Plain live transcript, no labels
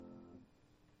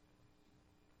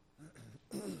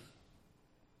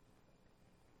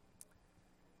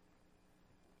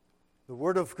The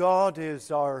Word of God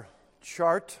is our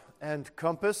chart and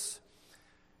compass.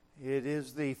 It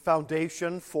is the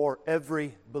foundation for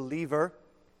every believer.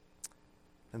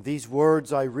 And these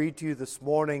words I read to you this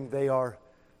morning, they are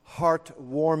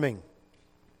heart-warming.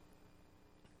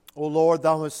 O Lord,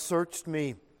 Thou hast searched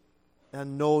me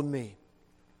and known me.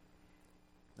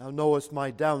 Thou knowest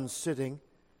my down-sitting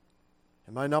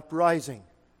and mine uprising.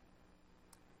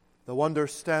 Thou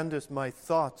understandest my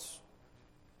thoughts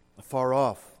afar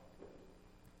off.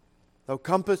 Thou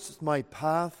compassest my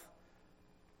path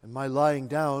and my lying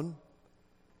down,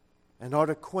 and art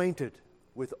acquainted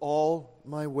with all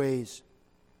my ways.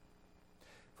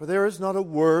 For there is not a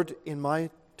word in my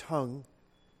tongue,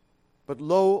 but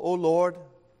lo, O Lord,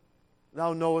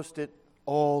 Thou knowest it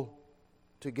all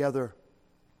together.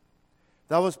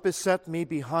 Thou hast beset me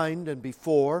behind and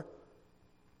before,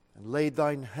 and laid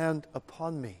Thine hand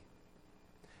upon me.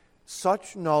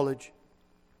 Such knowledge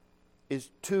is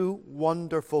too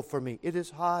wonderful for me. It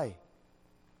is high.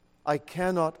 I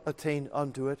cannot attain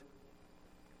unto it.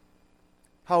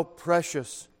 How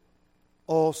precious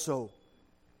also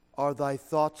are Thy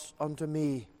thoughts unto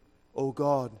me, O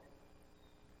God.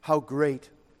 How great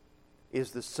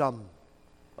is the sum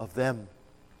of them.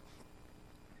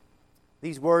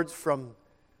 These words from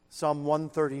Psalm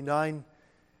 139,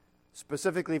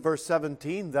 specifically verse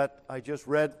 17 that I just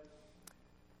read,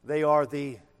 they are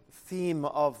the theme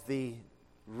of the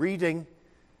reading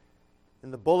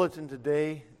in the bulletin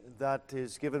today that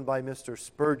is given by Mr.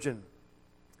 Spurgeon.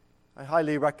 I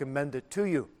highly recommend it to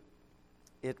you.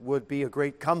 It would be a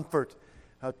great comfort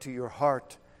to your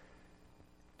heart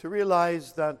to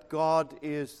realize that God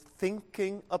is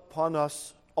thinking upon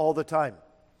us all the time,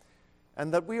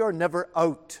 and that we are never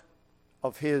out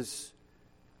of His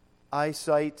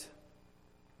eyesight,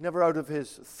 never out of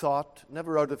His thought,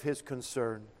 never out of His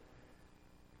concern.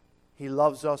 He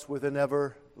loves us with an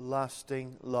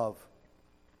everlasting love.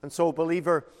 And so,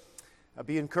 believer,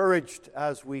 be encouraged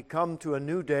as we come to a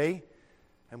new day,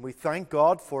 and we thank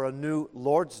God for a new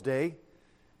Lord's Day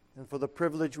and for the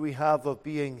privilege we have of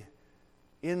being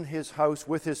in His house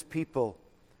with His people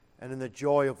and in the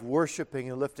joy of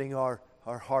worshiping and lifting our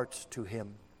hearts to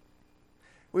Him.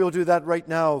 We will do that right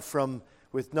now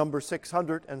with number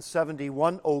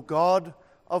 671, O God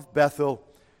of Bethel.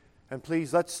 And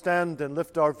please, let's stand and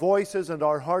lift our voices and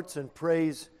our hearts in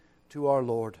praise to our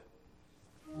Lord.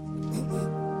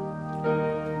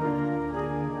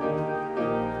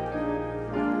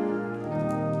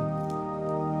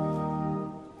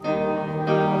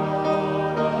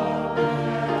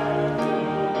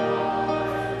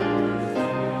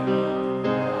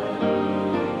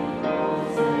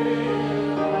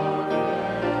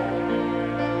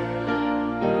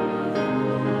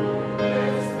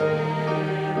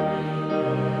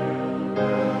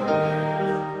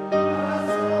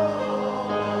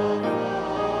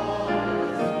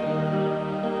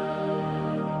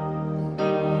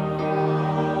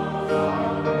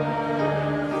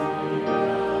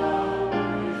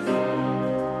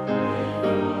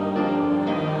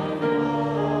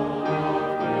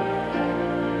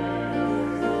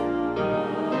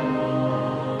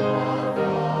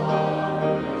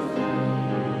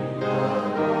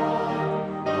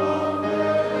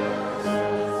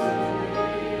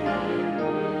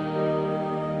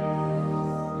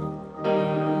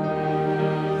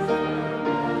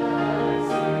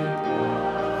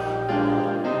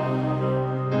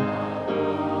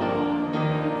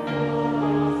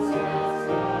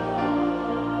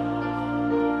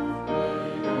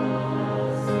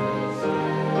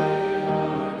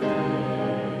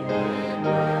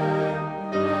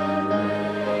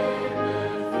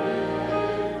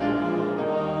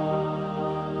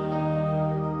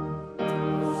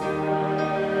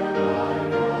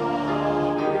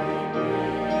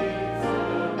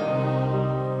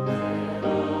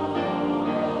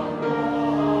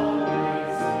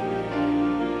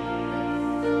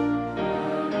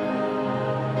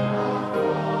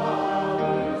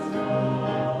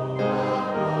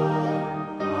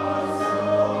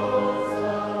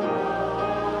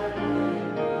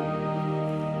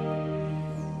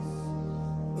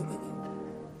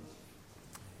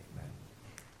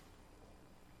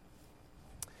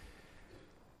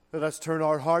 Let us turn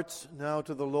our hearts now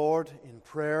to the Lord in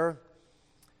prayer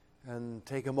and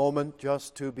take a moment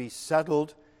just to be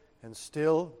settled and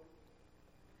still,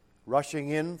 rushing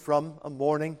in from a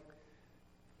morning,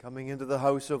 coming into the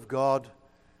house of God.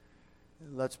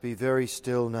 Let's be very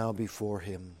still now before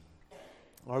Him.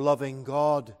 Our loving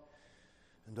God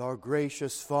and our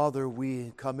gracious Father,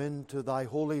 we come into Thy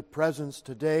holy presence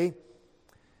today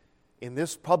in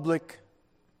this public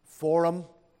forum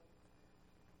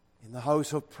in the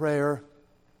house of prayer,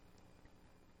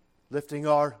 lifting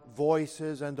our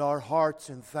voices and our hearts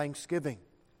in thanksgiving.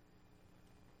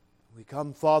 We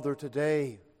come, Father,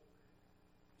 today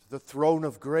to the throne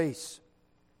of grace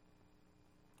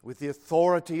with the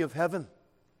authority of heaven.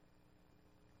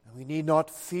 And we need not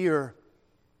fear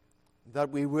that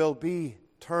we will be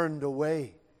turned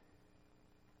away.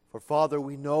 For, Father,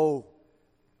 we know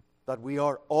that we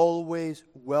are always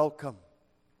welcome.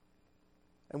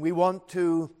 And we want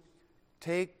to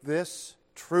take this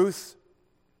truth,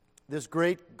 this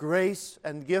great grace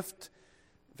and gift,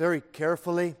 very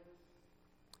carefully.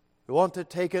 We want to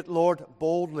take it, Lord,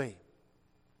 boldly.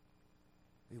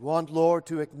 We want, Lord,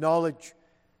 to acknowledge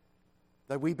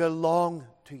that we belong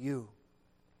to you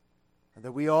and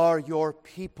that we are your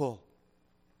people.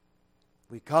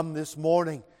 We come this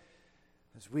morning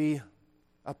as we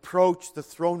approach the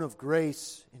throne of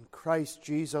grace in Christ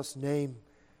Jesus' name.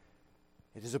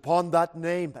 It is upon that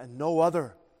name and no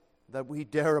other that we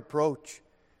dare approach.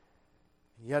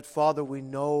 And yet, Father, we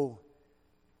know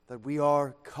that we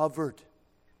are covered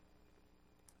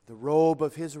the robe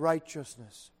of His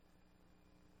righteousness.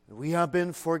 That we have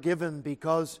been forgiven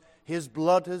because His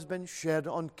blood has been shed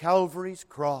on Calvary's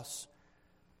cross.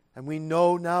 And we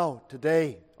know now,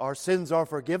 today, our sins are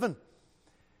forgiven.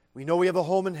 We know we have a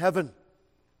home in heaven.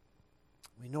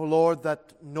 We know, Lord,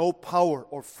 that no power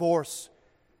or force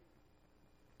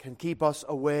can keep us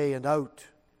away and out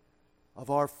of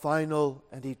our final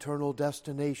and eternal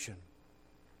destination.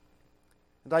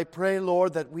 And I pray,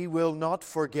 Lord, that we will not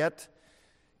forget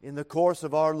in the course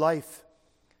of our life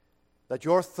that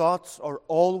your thoughts are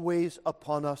always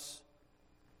upon us.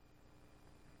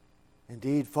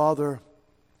 Indeed, Father,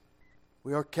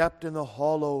 we are kept in the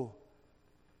hollow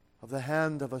of the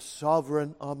hand of a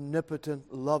sovereign,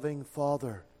 omnipotent, loving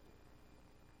Father.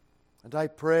 And I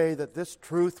pray that this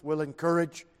truth will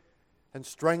encourage and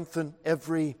strengthen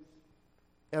every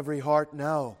heart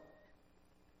now.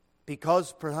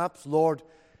 Because perhaps, Lord,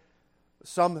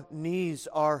 some knees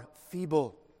are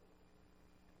feeble,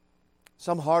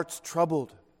 some hearts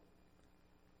troubled,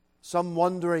 some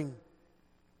wondering,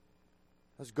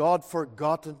 has God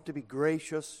forgotten to be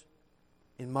gracious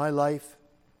in my life?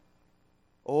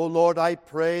 Oh Lord, I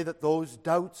pray that those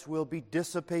doubts will be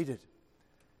dissipated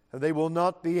and they will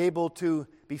not be able to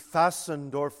be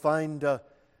fastened or find a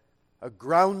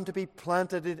ground to be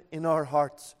planted in our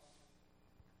hearts.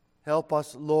 Help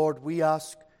us, Lord, we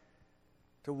ask,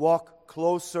 to walk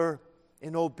closer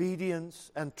in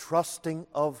obedience and trusting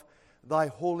of Thy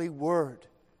holy word.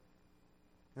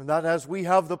 And that as we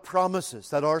have the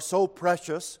promises that are so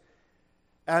precious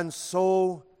and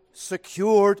so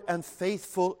secured and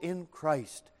faithful in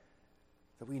Christ,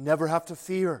 that we never have to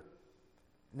fear,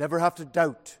 never have to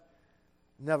doubt,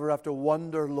 never have to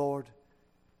wonder, Lord.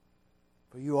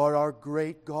 For you are our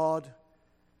great God.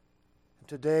 And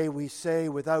today we say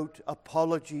without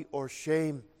apology or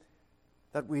shame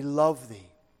that we love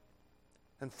Thee.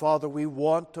 And Father, we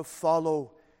want to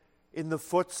follow in the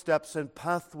footsteps and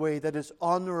pathway that is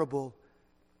honorable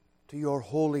to your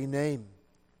holy name.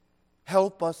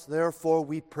 Help us, therefore,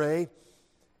 we pray.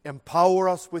 Empower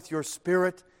us with your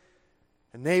Spirit.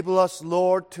 Enable us,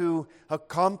 Lord, to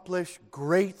accomplish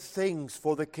great things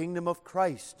for the kingdom of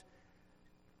Christ.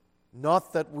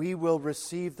 Not that we will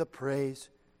receive the praise.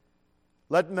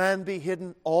 Let man be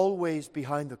hidden always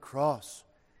behind the cross.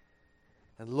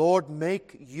 And Lord,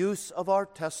 make use of our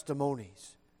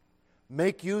testimonies.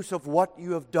 Make use of what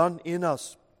you have done in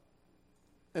us.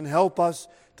 And help us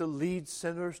to lead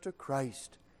sinners to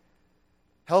Christ.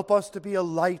 Help us to be a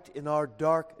light in our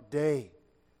dark day.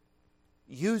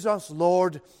 Use us,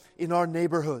 Lord, in our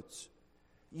neighborhoods.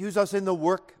 Use us in the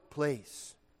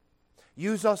workplace.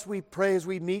 Use us, we pray, as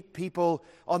we meet people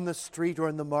on the street or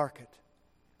in the market.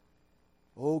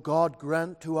 Oh God,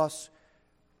 grant to us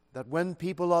that when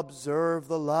people observe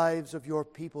the lives of your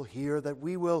people here, that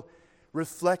we will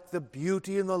reflect the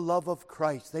beauty and the love of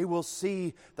Christ. They will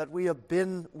see that we have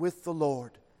been with the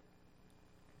Lord.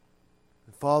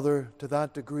 And Father, to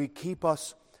that degree, keep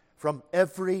us from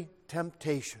every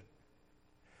temptation.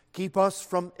 Keep us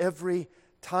from every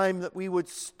time that we would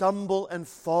stumble and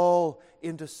fall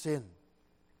into sin.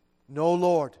 No,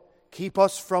 Lord, keep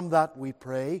us from that, we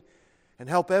pray, and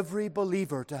help every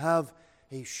believer to have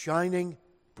a shining,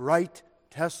 bright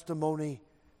testimony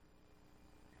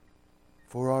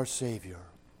for our Savior.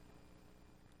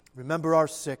 Remember our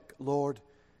sick, Lord.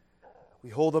 We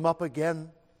hold them up again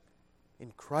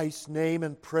in Christ's name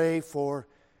and pray for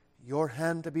your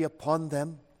hand to be upon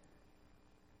them.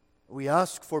 We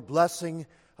ask for blessing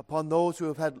upon those who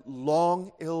have had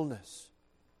long illness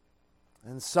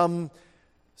and some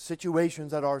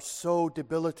situations that are so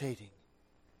debilitating.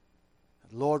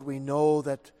 Lord, we know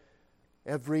that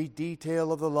every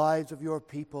detail of the lives of your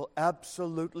people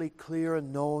absolutely clear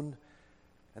and known,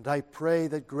 and I pray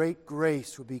that great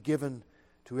grace will be given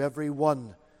to every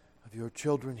one of your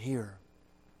children here.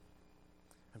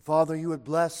 And Father, you would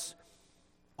bless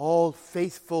all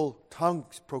faithful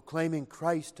tongues proclaiming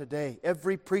Christ today,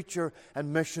 every preacher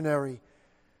and missionary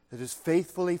that is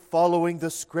faithfully following the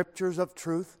Scriptures of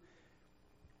truth,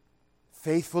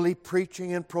 faithfully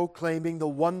preaching and proclaiming the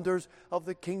wonders of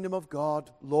the kingdom of God.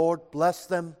 Lord, bless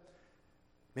them.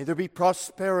 May there be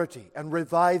prosperity and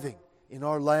reviving in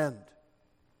our land.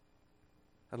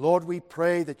 And Lord, we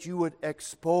pray that you would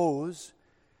expose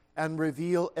and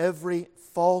reveal every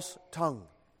false tongue,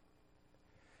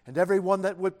 and everyone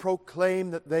that would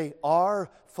proclaim that they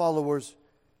are followers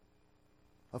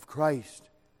of Christ,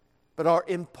 but are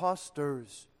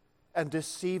impostors and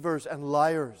deceivers and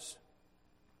liars.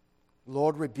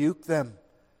 Lord, rebuke them.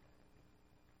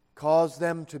 Cause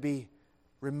them to be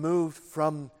removed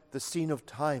from the scene of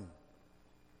time.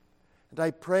 And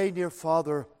I pray, dear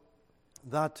Father,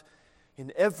 that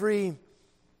in every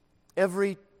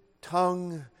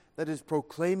tongue that is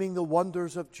proclaiming the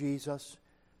wonders of Jesus,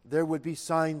 there would be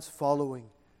signs following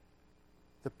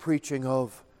the preaching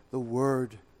of the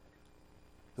Word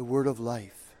of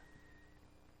life.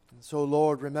 And so,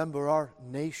 Lord, remember our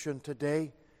nation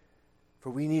today, for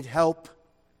we need help.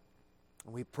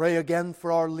 And we pray again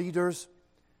for our leaders.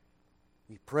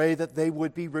 We pray that they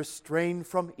would be restrained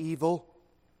from evil,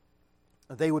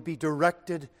 and they would be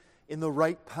directed in the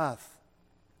right path.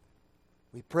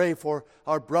 We pray for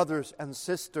our brothers and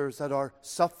sisters that are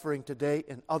suffering today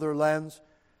in other lands,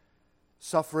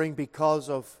 suffering because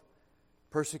of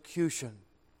persecution,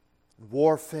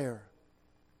 warfare,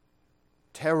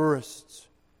 terrorists.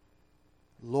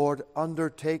 Lord,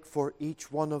 undertake for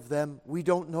each one of them. We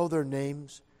don't know their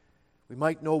names. We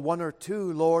might know one or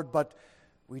two, Lord, but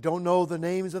we don't know the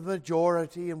names of the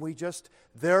majority, and we just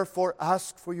therefore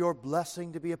ask for your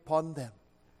blessing to be upon them.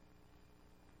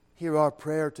 Hear our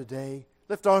prayer today.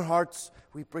 Lift our hearts.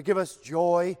 We pray, give us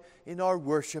joy in our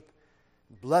worship,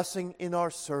 blessing in our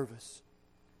service.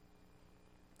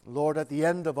 Lord, at the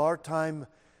end of our time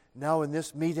now in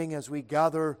this meeting, as we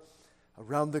gather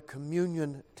around the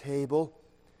communion table,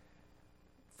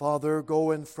 Father,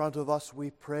 go in front of us, we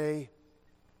pray.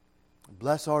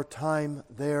 Bless our time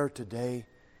there today.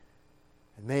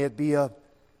 And may it be a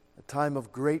time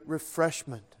of great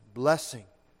refreshment, blessing.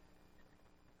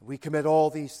 We commit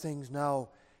all these things now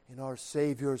in our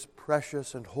Savior's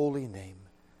precious and holy name.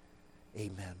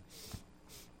 Amen.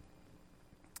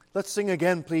 Let's sing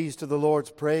again, please, to the Lord's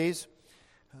praise.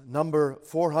 Number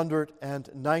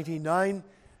 499,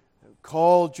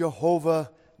 Call Jehovah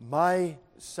My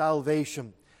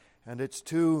Salvation. And it's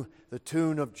to the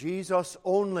tune of Jesus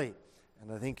Only.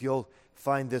 And I think you'll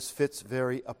find this fits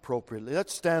very appropriately.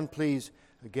 Let's stand, please,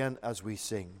 again as we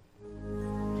sing.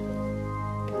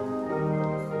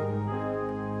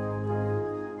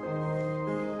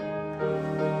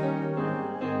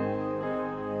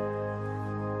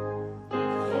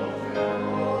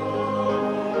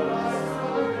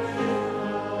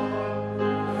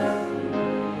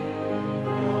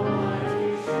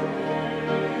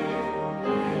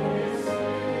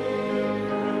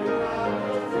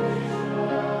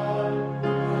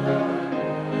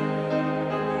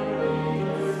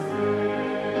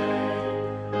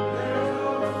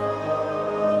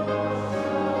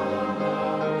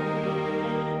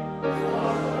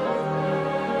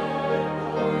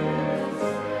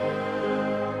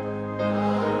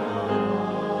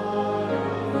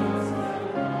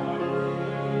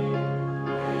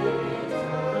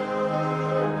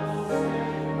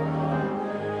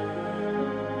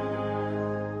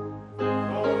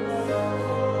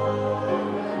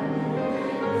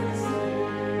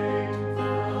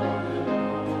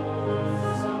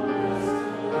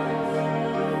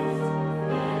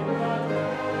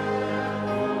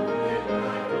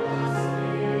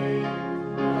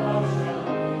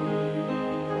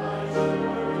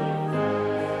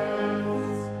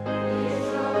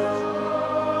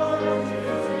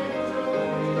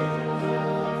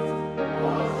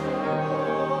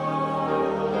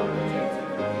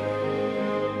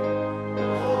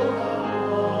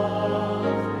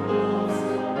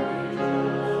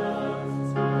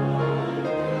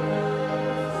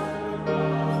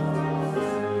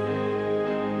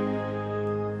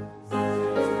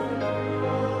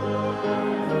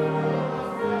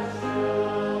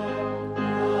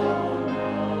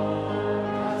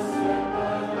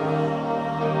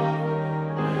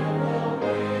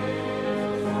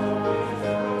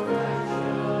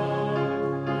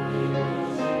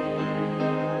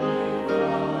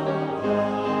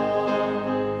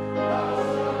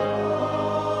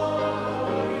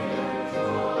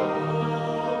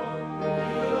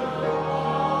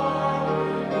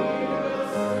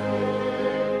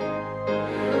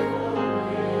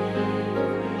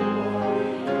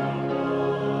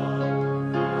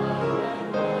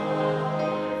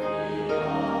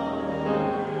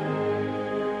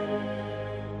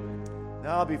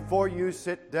 Now, before you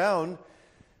sit down,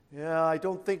 I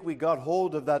don't think we got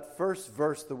hold of that first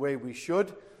verse the way we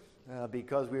should,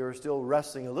 because we were still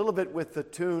wrestling a little bit with the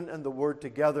tune and the word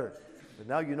together. But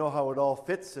now you know how it all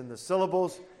fits in the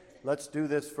syllables. Let's do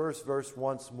this first verse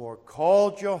once more.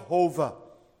 Call Jehovah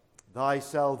thy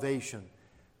salvation.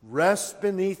 Rest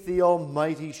beneath the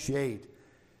almighty shade.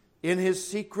 In his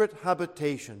secret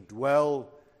habitation dwell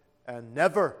and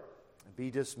never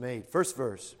be dismayed. First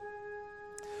verse.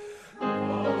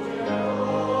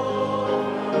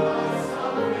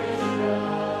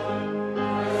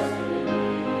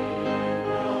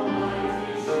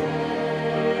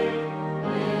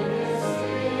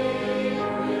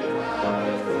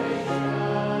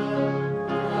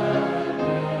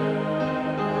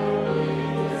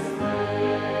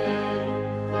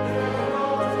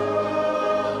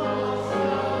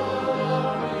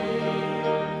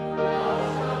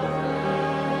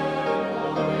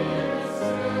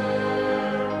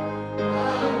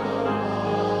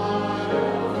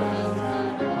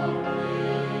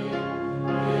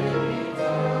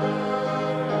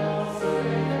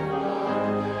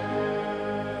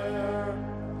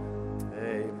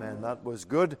 That was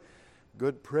good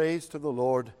praise to the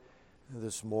Lord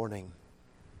this morning.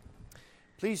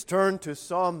 Please turn to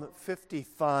Psalm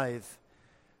 55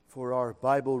 for our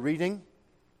Bible reading.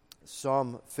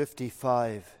 Psalm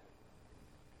 55.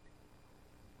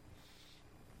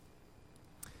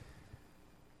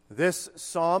 This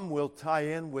psalm will tie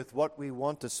in with what we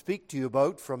want to speak to you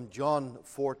about from John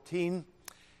 14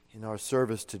 in our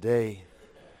service today.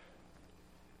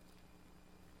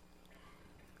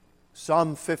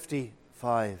 Psalm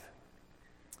 55.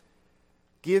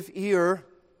 Give ear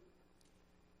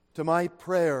to my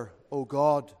prayer, O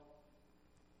God,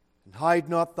 and hide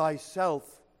not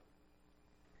thyself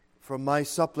from my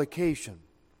supplication.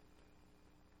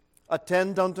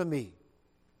 Attend unto me,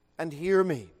 and hear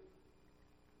me.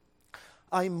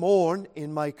 I mourn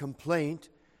in my complaint,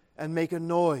 and make a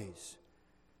noise,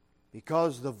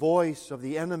 because the voice of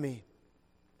the enemy,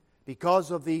 because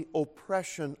of the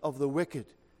oppression of the wicked.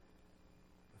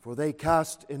 For they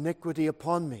cast iniquity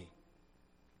upon me,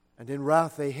 and in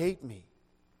wrath they hate me.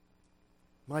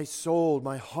 My soul,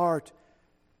 my heart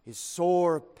is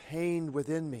sore pained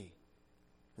within me,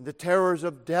 and the terrors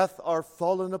of death are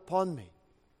fallen upon me.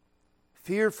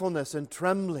 Fearfulness and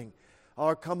trembling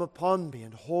are come upon me,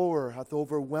 and horror hath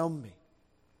overwhelmed me.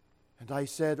 And I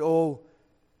said, Oh,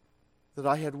 that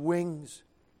I had wings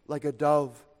like a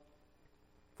dove,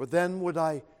 for then would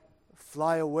I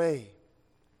fly away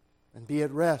and be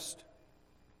at rest.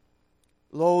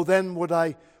 Lo, then would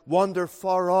I wander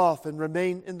far off and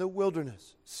remain in the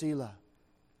wilderness, Selah.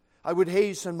 I would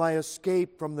hasten my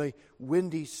escape from the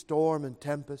windy storm and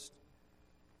tempest.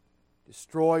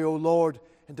 Destroy, O Lord,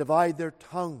 and divide their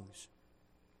tongues,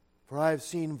 for I have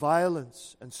seen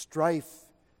violence and strife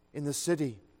in the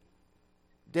city.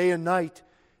 Day and night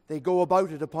they go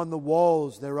about it upon the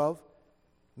walls thereof.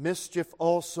 Mischief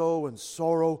also and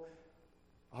sorrow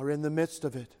are in the midst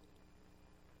of it.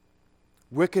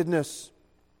 Wickedness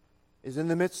is in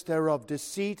the midst thereof.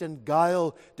 Deceit and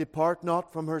guile depart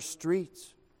not from her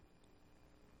streets.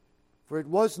 For it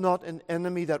was not an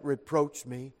enemy that reproached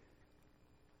me,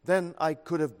 then I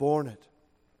could have borne it.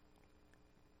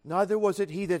 Neither was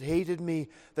it he that hated me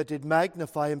that did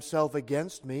magnify himself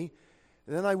against me,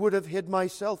 then I would have hid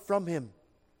myself from him.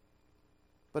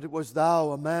 But it was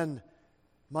thou, a man,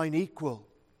 mine equal,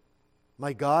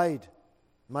 my guide,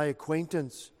 my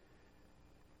acquaintance.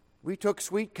 We took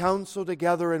sweet counsel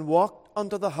together and walked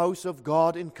unto the house of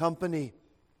God in company.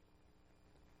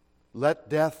 Let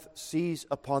death seize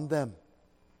upon them,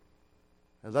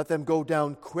 and let them go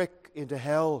down quick into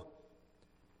hell.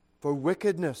 For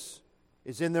wickedness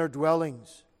is in their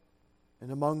dwellings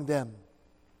and among them.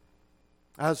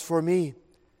 As for me,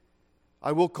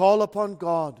 I will call upon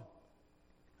God,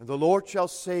 and the Lord shall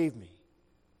save me.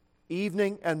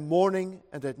 Evening and morning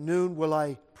and at noon will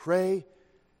I pray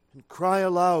and cry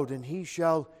aloud, and he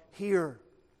shall hear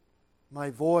my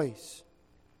voice.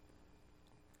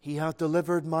 He hath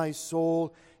delivered my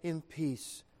soul in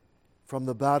peace from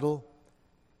the battle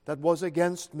that was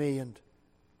against me, and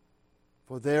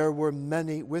for there were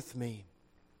many with me.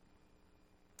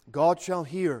 God shall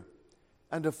hear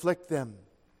and afflict them,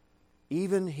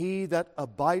 even he that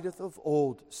abideth of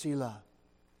old, Selah,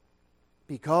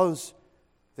 because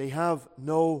they have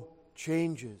no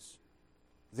changes.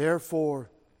 Therefore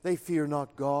they fear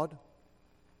not God.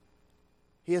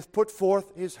 He hath put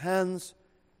forth his hands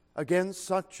against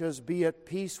such as be at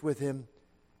peace with him.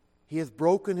 He hath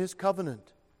broken his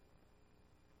covenant.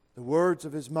 The words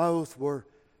of his mouth were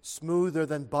smoother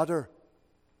than butter,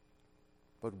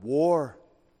 but war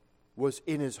was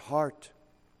in his heart.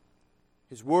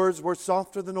 His words were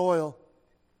softer than oil,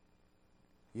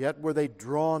 yet were they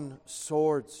drawn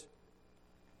swords.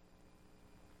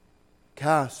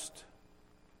 Cast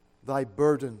thy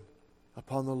burden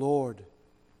upon the Lord,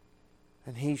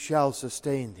 and he shall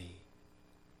sustain thee.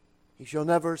 He shall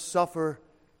never suffer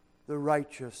the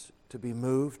righteous to be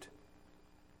moved.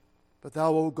 But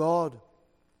thou, O God,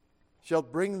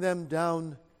 shalt bring them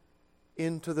down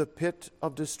into the pit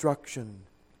of destruction.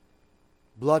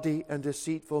 Bloody and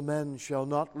deceitful men shall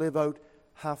not live out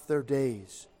half their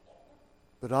days,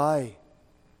 but I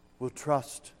will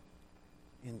trust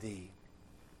in thee.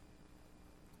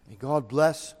 May God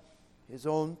bless his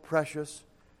own precious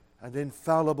and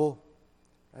infallible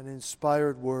and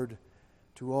inspired word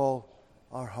to all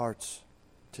our hearts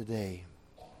today.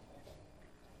 I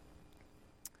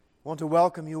want to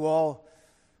welcome you all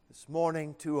this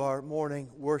morning to our morning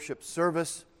worship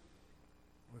service.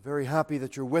 We're very happy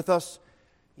that you're with us,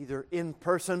 either in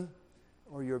person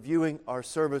or you're viewing our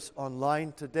service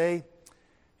online today.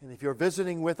 And if you're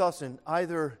visiting with us in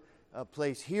either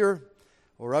place here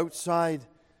or outside,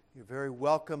 you're very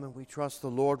welcome, and we trust the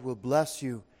Lord will bless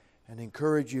you and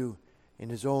encourage you in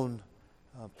his own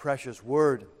precious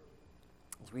word.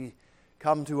 As we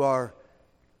come to our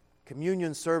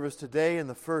communion service today in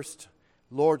the first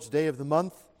Lord's Day of the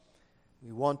month,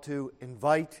 we want to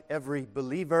invite every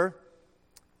believer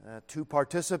to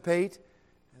participate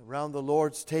around the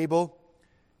Lord's table.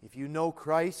 If you know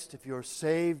Christ, if you're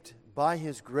saved by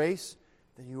his grace,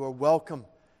 then you are welcome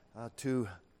to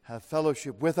have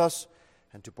fellowship with us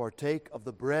and to partake of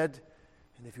the bread.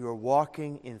 And if you are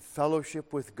walking in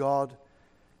fellowship with God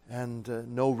and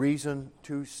no reason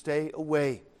to stay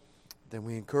away, then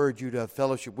we encourage you to have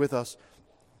fellowship with us.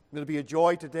 It'll be a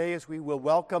joy today as we will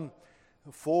welcome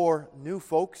 4 new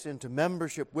folks into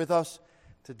membership with us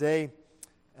today,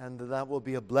 and that will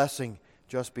be a blessing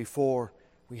just before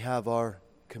we have our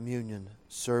communion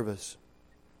service.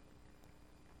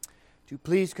 Do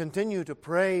please continue to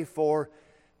pray for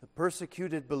the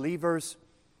persecuted believers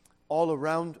all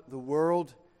around the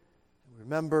world.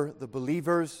 Remember the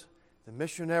believers, the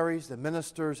missionaries, the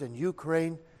ministers in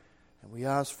Ukraine, and we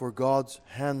ask for God's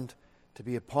hand to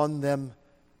be upon them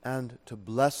and to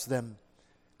bless them.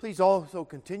 Please also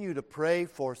continue to pray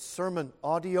for sermon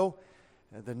audio,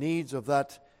 the needs of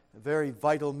that very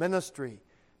vital ministry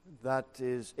that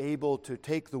is able to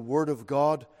take the Word of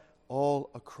God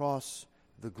all across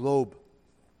the globe.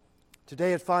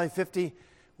 Today at 5:50,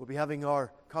 we'll be having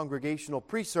our congregational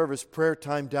pre-service prayer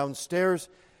time downstairs,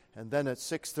 and then at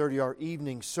 6:30 our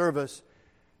evening service.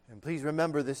 And please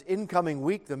remember this incoming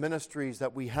week, the ministries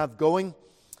that we have going.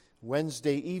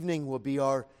 Wednesday evening will be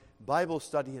our Bible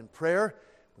study and prayer.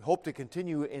 We hope to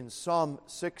continue in Psalm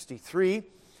 63.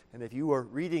 And if you were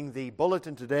reading the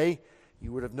bulletin today,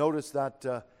 you would have noticed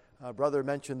that Brother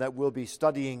mentioned that we'll be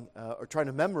studying or trying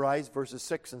to memorize verses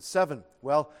 6 and 7.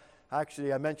 Well,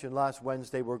 actually, I mentioned last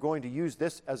Wednesday we're going to use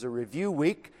this as a review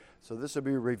week. So this will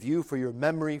be a review for your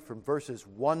memory from verses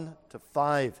 1 to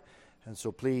 5. And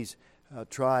so please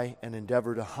try and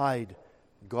endeavor to hide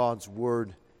God's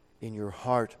Word in your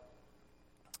heart.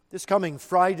 This coming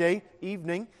Friday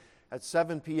evening at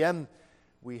 7 p.m.,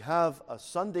 we have a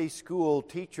Sunday school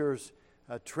teachers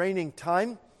training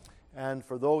time. And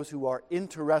for those who are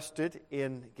interested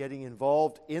in getting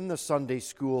involved in the Sunday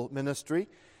school ministry,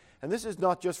 and this is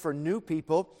not just for new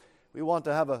people, we want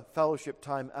to have a fellowship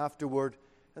time afterward,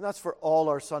 and that's for all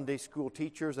our Sunday school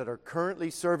teachers that are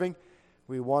currently serving.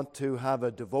 We want to have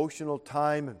a devotional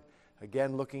time, and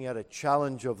again looking at a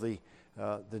challenge of the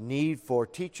need for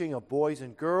teaching of boys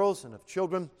and girls and of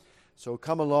children. So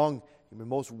come along, you're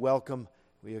most welcome.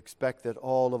 We expect that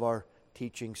all of our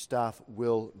teaching staff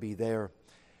will be there.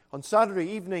 On Saturday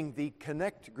evening, the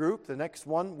Connect group, the next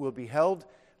one, will be held,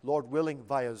 Lord willing,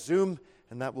 via Zoom,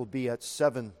 and that will be at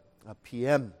 7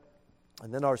 p.m.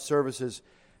 And then our services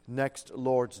next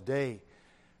Lord's Day.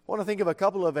 I want to think of a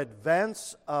couple of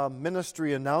advance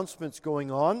ministry announcements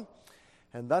going on,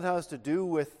 and that has to do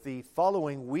with the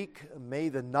following week. May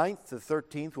the 9th to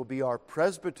 13th will be our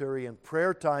Presbyterian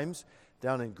prayer times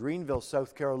down in Greenville,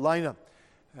 South Carolina.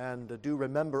 And do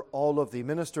remember all of the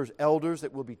ministers, elders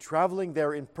that will be traveling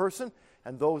there in person,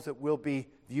 and those that will be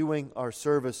viewing our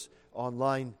service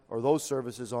online, or those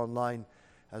services online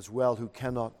as well, who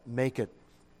cannot make it.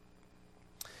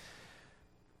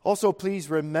 Also, please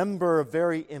remember a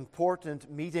very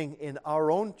important meeting in our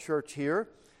own church here.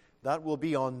 That will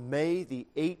be on May the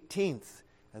 18th,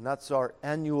 and that's our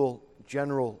annual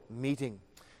general meeting.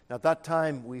 Now, at that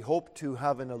time, we hope to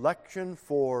have an election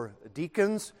for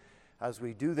deacons, as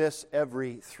we do this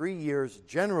every 3 years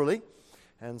generally.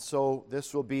 And so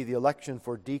this will be the election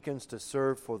for deacons to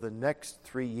serve for the next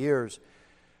 3 years.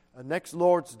 Next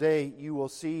Lord's Day, you will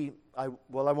see, I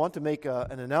want to make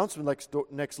an announcement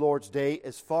next Lord's Day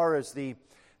as far as the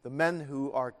men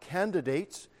who are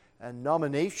candidates and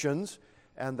nominations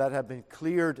and that have been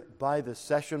cleared by the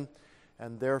session.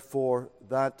 And therefore,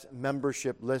 that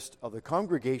membership list of the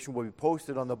congregation will be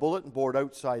posted on the bulletin board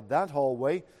outside that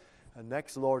hallway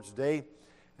next Lord's Day.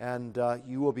 And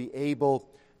you will be able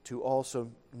to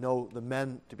also know the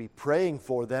men, to be praying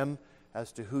for them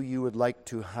as to who you would like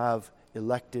to have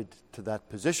elected to that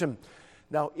position.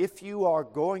 Now, if you are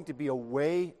going to be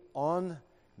away on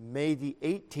May the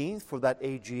 18th for that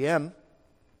AGM,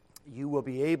 you will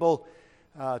be able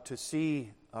to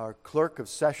see our clerk of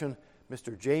session,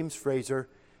 Mr. James Fraser,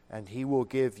 and he will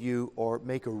give you or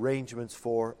make arrangements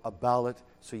for a ballot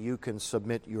so you can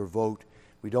submit your vote.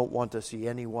 We don't want to see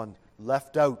anyone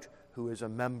left out who is a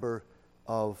member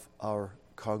of our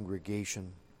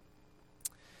congregation.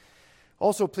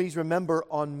 Also, please remember,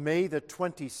 on May the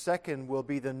 22nd will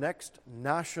be the next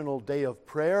National Day of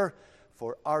Prayer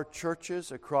for our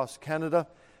churches across Canada,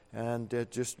 and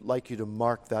I'd just like you to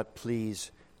mark that,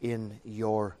 please, in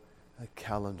your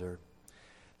calendar.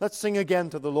 Let's sing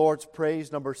again to the Lord's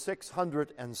praise, number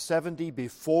 670,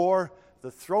 Before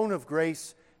the Throne of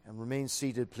Grace, and remain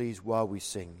seated, please, while we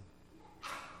sing.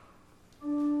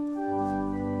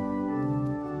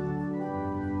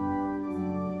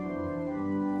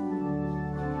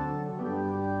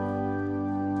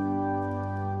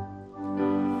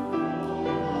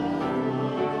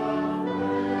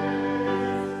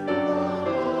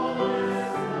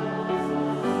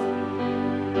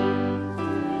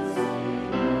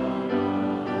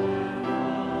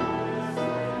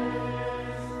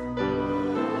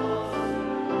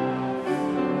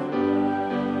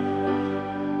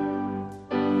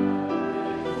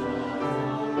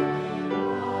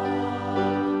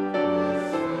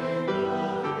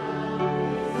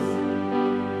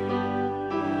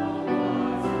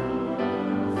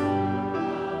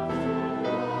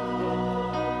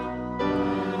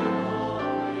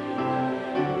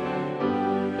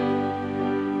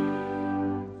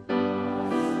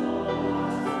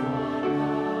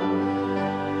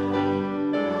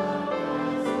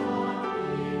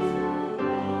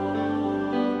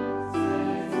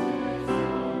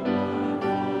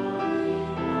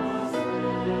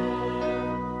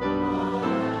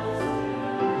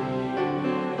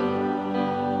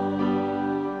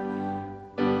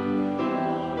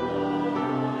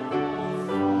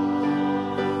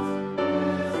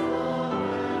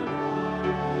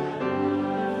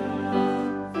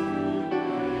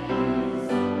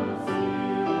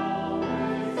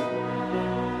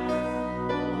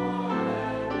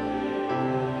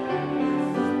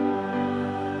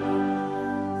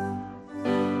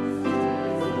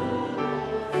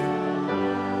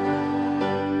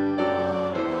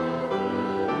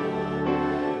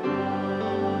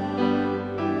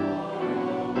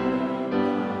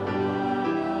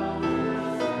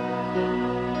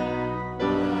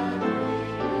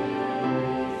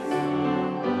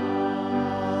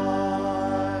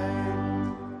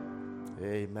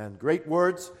 Amen. Great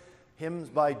words, hymns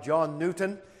by John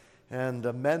Newton, and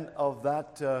men of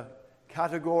that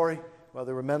category, well,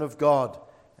 they were men of God,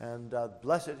 and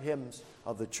blessed hymns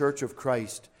of the Church of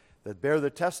Christ that bear the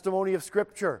testimony of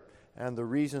Scripture and the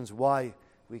reasons why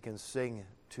we can sing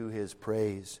to His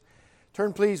praise.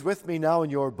 Turn please with me now in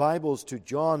your Bibles to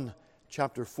John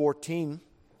chapter 14.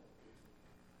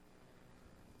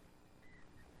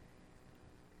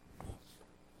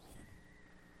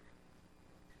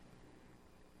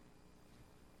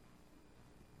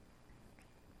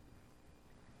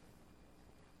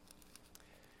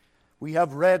 We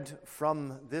have read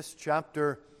from this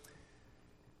chapter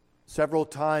several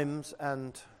times,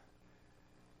 and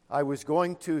I was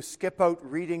going to skip out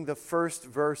reading the first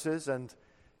verses and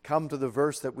come to the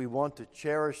verse that we want to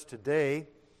cherish today,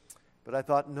 but I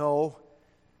thought, no,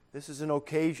 this is an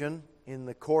occasion in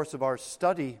the course of our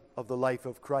study of the life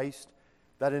of Christ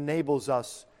that enables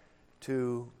us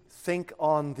to think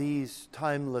on these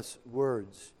timeless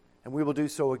words. And we will do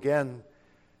so again.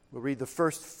 We'll read the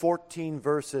first 14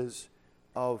 verses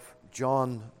of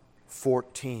John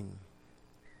 14.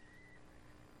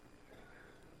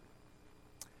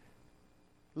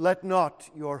 Let not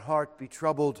your heart be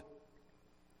troubled.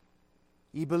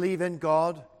 Ye believe in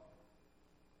God,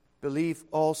 believe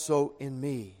also in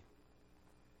me.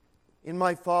 In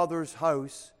my Father's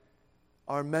house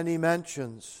are many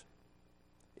mansions.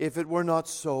 If it were not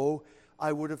so,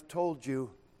 I would have told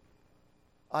you.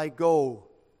 I go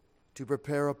to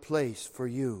prepare a place for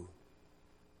you.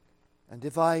 And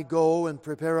if I go and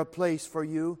prepare a place for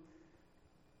you,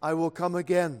 I will come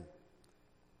again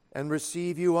and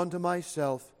receive you unto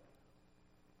myself,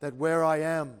 that where I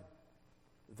am,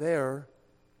 there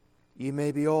ye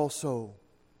may be also.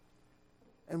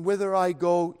 And whither I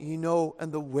go ye know,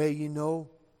 and the way ye know.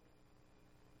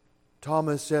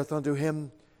 Thomas saith unto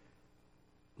him,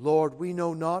 Lord, we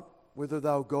know not whither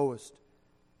thou goest,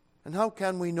 and how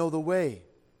can we know the way?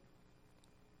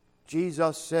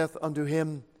 Jesus saith unto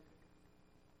him,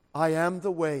 I am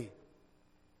the way,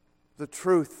 the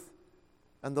truth,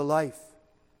 and the life.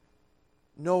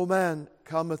 No man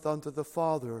cometh unto the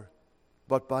Father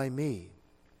but by me.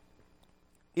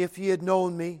 If ye had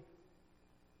known me,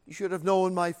 ye should have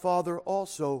known my Father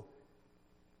also,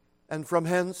 and from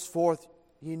henceforth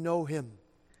ye know him,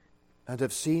 and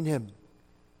have seen him.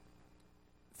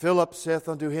 Philip saith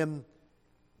unto him,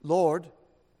 Lord,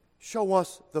 show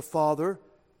us the Father,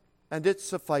 and it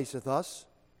sufficeth us.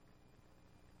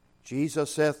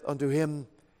 Jesus saith unto him,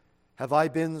 Have I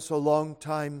been so long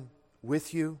time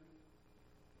with you,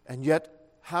 and yet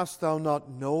hast thou not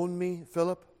known me,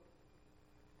 Philip?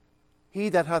 He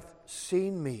that hath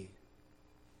seen me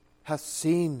hath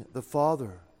seen the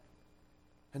Father.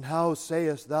 And how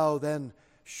sayest thou then,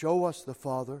 Show us the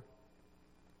Father?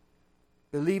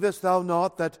 Believest thou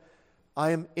not that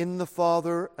I am in the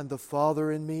Father, and the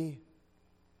Father in me?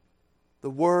 The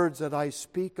words that I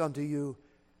speak unto you,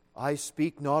 I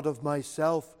speak not of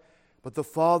myself, but the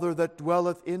Father that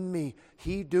dwelleth in me,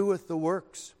 He doeth the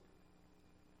works.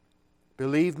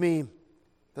 Believe me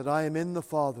that I am in the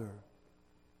Father,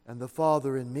 and the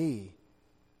Father in me,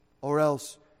 or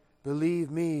else believe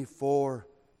me for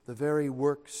the very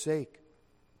work's sake.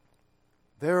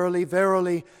 Verily,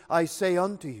 verily, I say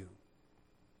unto you,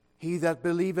 he that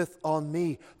believeth on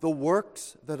me, the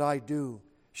works that I do,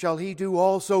 shall he do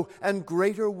also, and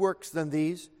greater works than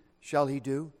these shall he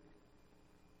do,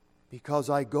 because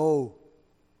I go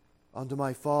unto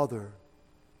my Father.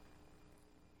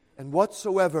 And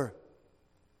whatsoever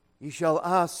ye shall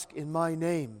ask in my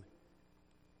name,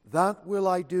 that will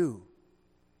I do,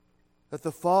 that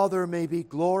the Father may be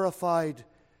glorified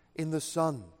in the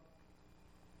Son.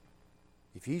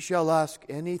 If ye shall ask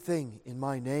anything in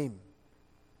my name,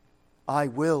 I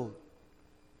will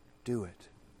do it.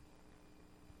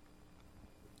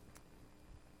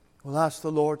 We'll ask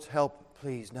the Lord's help,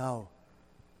 please, now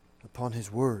upon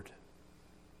His Word.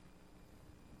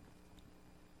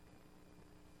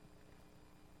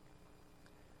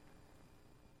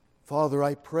 Father,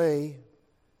 I pray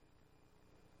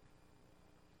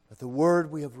that the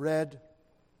Word we have read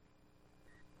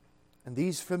and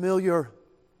these familiar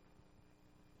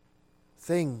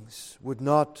things would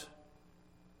not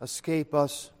escape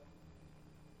us.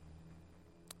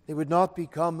 They would not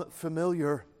become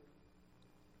familiar,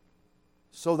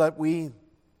 so that we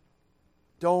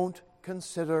don't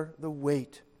consider the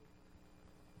weight.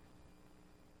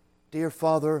 Dear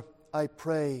Father, I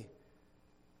pray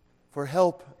for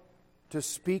help to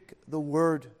speak the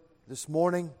Word this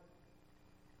morning.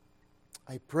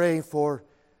 I pray for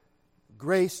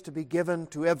grace to be given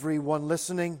to everyone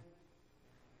listening.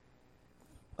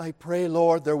 I pray,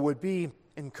 Lord, there would be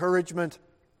encouragement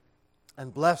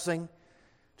and blessing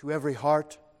to every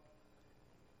heart.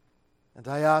 And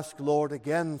I ask, Lord,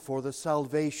 again for the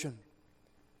salvation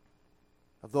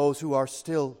of those who are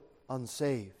still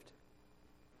unsaved.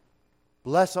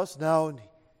 Bless us now and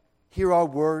hear our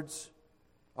words,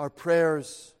 our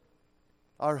prayers,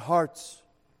 our hearts,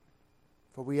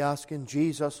 for we ask in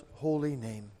Jesus' holy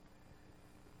name.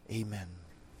 Amen.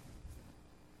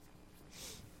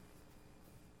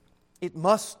 It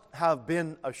must have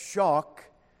been a shock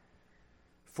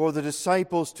for the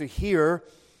disciples to hear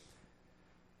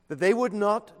that they would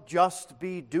not just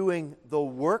be doing the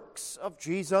works of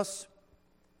Jesus,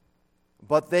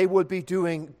 but they would be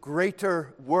doing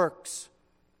greater works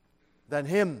than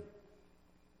Him.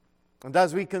 And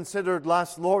as we considered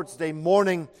last Lord's Day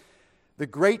morning, the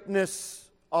greatness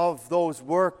of those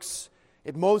works,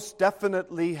 it most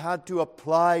definitely had to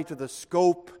apply to the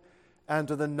scope and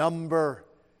to the number,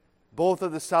 both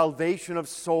of the salvation of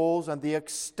souls and the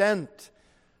extent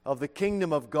of the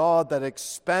kingdom of God that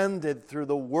expanded through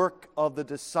the work of the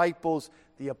disciples,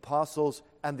 the apostles,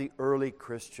 and the early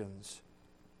Christians.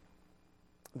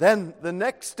 Then the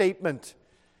next statement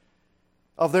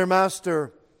of their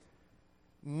Master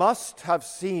must have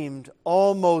seemed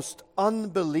almost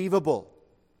unbelievable,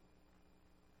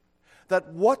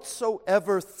 that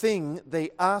whatsoever thing they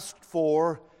asked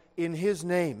for in His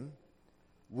name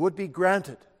would be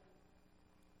granted,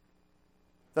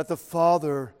 that the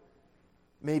Father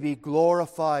may be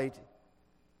glorified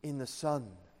in the Son.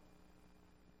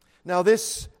 Now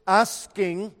this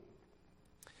asking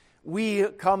we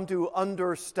come to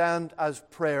understand as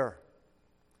prayer.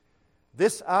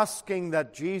 This asking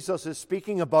that Jesus is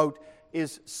speaking about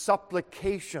is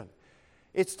supplication.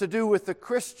 It's to do with the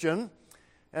Christian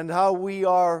and how we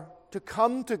are to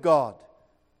come to God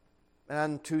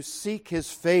and to seek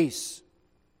His face,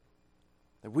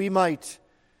 that we might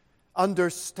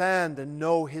understand and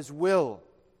know His will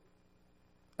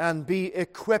and be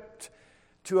equipped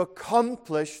to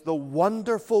accomplish the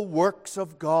wonderful works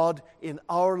of God in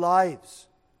our lives.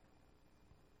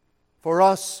 For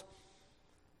us,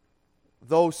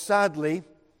 though sadly,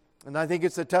 and I think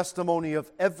it's a testimony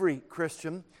of every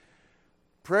Christian,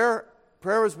 prayer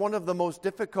is one of the most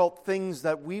difficult things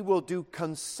that we will do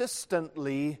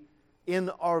consistently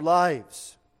in our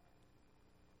lives.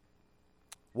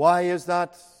 Why is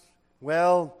that?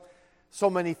 Well,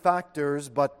 so many factors,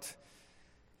 but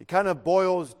it kind of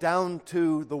boils down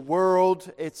to the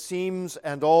world, it seems,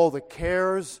 and all the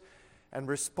cares and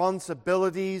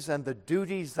responsibilities and the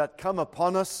duties that come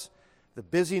upon us, the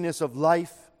busyness of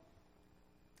life.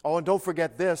 Oh, and don't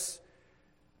forget this,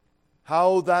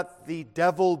 how that the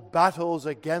devil battles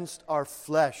against our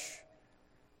flesh.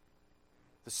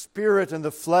 The spirit and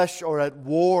the flesh are at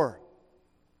war.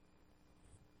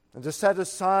 And to set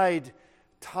aside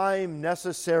time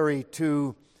necessary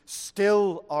to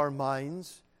still our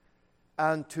minds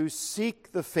and to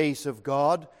seek the face of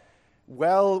God,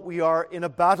 well, we are in a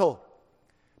battle,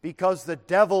 because the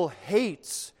devil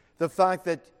hates the fact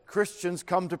that Christians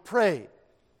come to pray.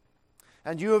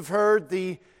 And you have heard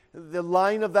the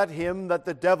line of that hymn that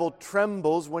the devil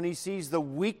trembles when he sees the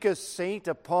weakest saint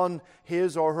upon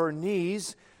his or her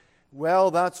knees. Well,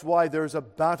 that's why there's a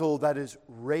battle that is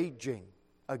raging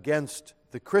against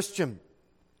the Christian.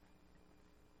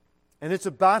 And it's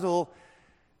a battle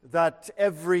that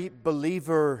every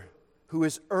believer who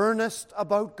is earnest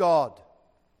about God,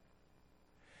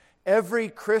 every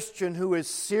Christian who is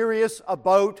serious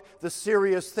about the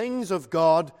serious things of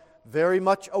God, very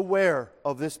much aware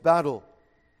of this battle.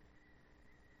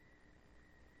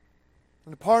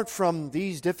 And apart from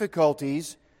these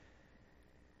difficulties,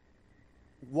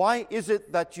 why is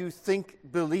it that you think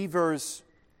believers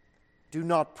do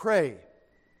not pray?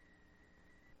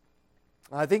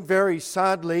 I think very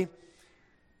sadly,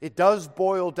 it does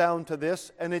boil down to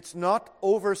this, and it's not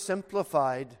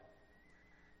oversimplified,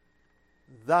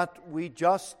 that we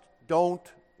just don't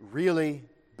really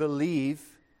believe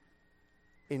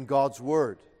in God's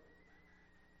Word.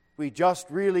 We just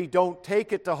really don't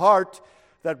take it to heart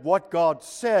that what God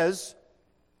says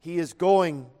He is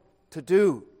going to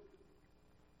do.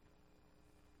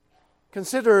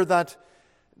 Consider that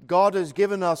God has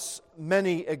given us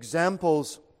many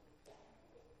examples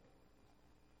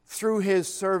through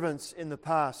His servants in the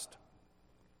past.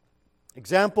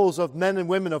 Examples of men and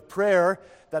women of prayer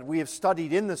that we have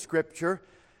studied in the Scripture,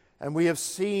 and we have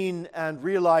seen and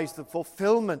realized the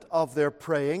fulfillment of their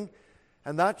praying,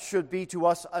 and that should be to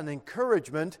us an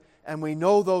encouragement, and we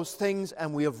know those things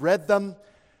and we have read them.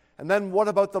 And then what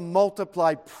about the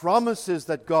multiplied promises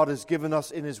that God has given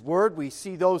us in His Word? We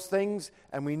see those things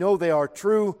and we know they are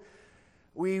true.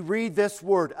 We read this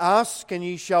word, ask and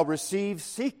ye shall receive,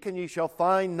 seek and ye shall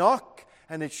find, knock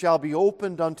and it shall be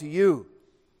opened unto you.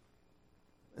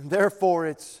 And therefore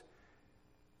it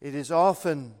is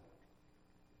often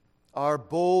our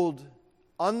bold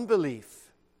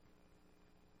unbelief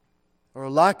or a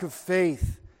lack of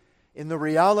faith in the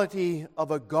reality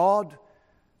of a God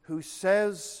who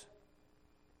says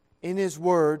in His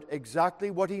Word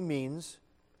exactly what He means,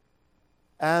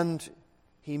 and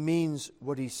He means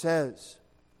what He says.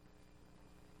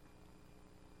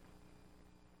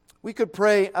 We could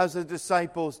pray as the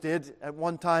disciples did at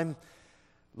one time,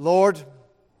 Lord,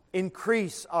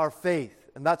 increase our faith.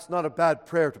 And that's not a bad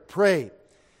prayer to pray.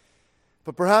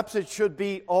 But perhaps it should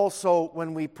be also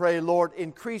when we pray, Lord,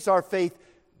 increase our faith,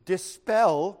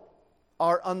 dispel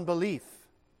our unbelief.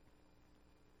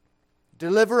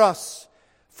 Deliver us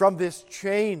from this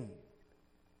chain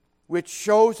which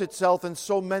shows itself in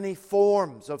so many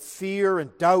forms of fear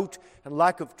and doubt and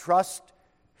lack of trust.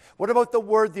 What about the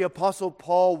word the Apostle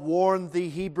Paul warned the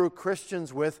Hebrew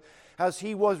Christians with as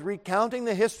he was recounting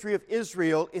the history of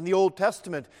Israel in the Old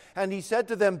Testament? And he said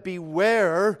to them,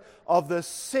 beware of the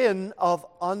sin of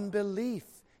unbelief.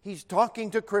 He's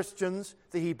talking to Christians,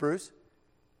 the Hebrews.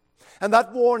 And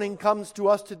that warning comes to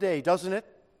us today, doesn't it?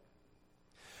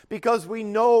 Because we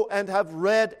know and have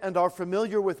read and are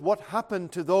familiar with what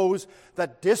happened to those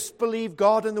that disbelieved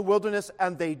God in the wilderness,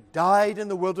 and they died in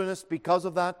the wilderness because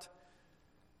of that.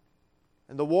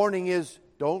 And the warning is,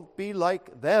 don't be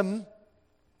like them.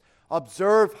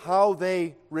 Observe how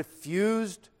they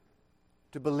refused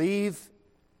to believe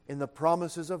in the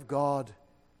promises of God.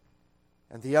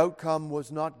 And the outcome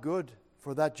was not good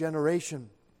for that generation.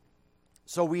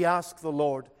 So we ask the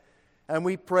Lord, and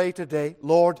we pray today,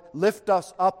 Lord, lift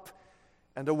us up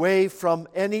and away from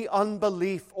any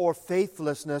unbelief or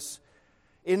faithlessness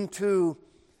into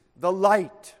the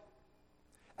light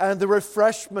and the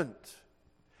refreshment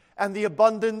and the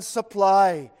abundant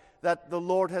supply that the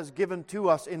Lord has given to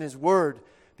us in His Word,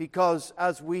 because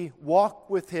as we walk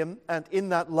with Him and in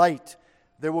that light,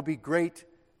 there will be great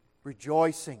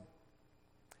rejoicing.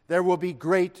 There will be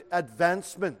great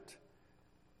advancement.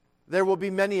 There will be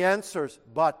many answers,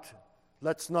 but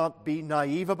let's not be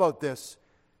naive about this.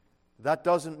 That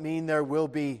doesn't mean there will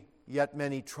be yet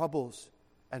many troubles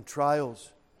and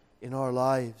trials in our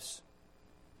lives.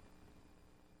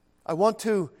 I want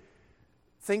to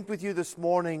think with you this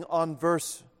morning on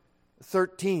verse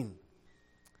 13.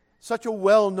 Such a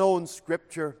well-known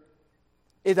scripture.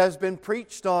 It has been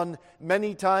preached on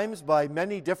many times by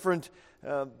many different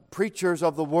preachers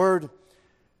of the Word.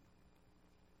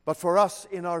 But for us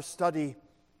in our study,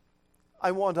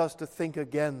 I want us to think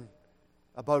again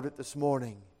about it this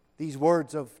morning. These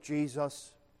words of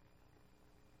Jesus.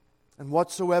 And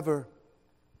whatsoever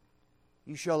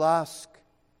you shall ask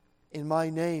in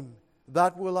my name,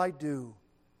 that will I do,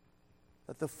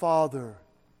 that the Father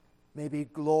may be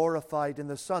glorified in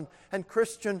the Son. And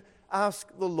Christian, ask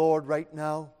the Lord right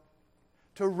now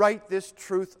to write this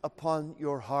truth upon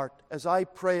your heart as I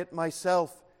pray it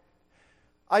myself.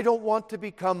 I don't want to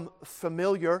become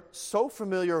so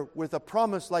familiar with a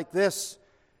promise like this,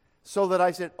 so that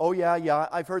I said, oh yeah,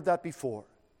 I've heard that before.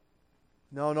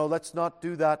 No, let's not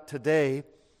do that today,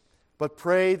 but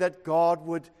pray that God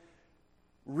would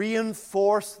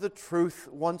reinforce the truth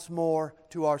once more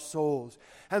to our souls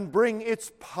and bring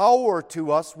its power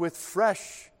to us with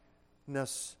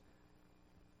freshness.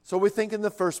 So we think in the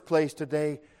first place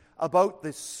today about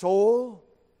the sole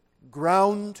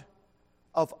ground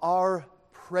of our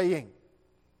praying.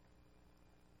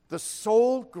 The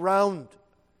sole ground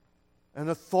and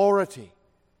authority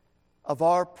of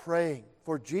our praying.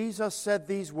 For Jesus said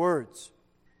these words,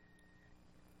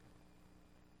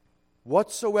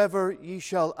 whatsoever ye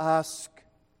shall ask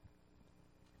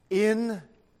in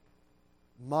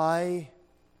my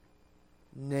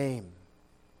name.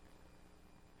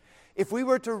 If we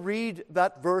were to read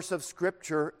that verse of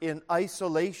Scripture in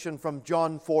isolation from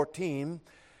John 14,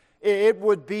 it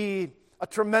would be a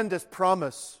tremendous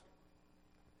promise.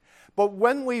 But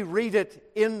when we read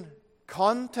it in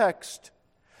context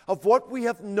of what we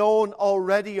have known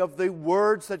already of the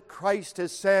words that Christ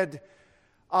has said,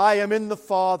 I am in the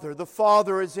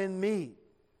Father is in me.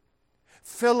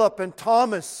 Philip and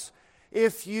Thomas,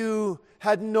 if you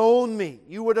had known me,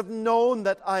 you would have known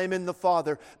that I am in the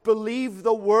Father. Believe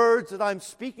the words that I'm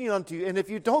speaking unto you. And if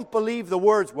you don't believe the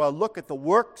words, well, look at the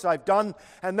works I've done,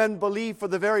 and then believe for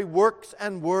the very works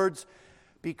and words,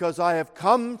 because I have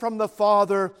come from the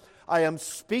Father. I am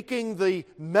speaking the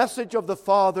message of the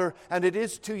Father, and it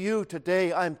is to you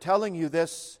today. I'm telling you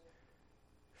this.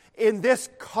 In this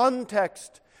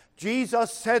context,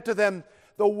 Jesus said to them,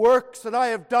 the works that I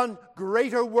have done,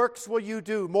 greater works will you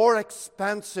do, more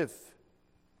expansive.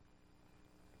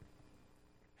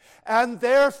 And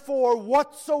therefore,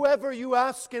 whatsoever you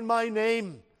ask in my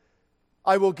name,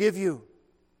 I will give you.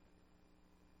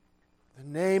 The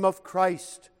name of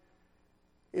Christ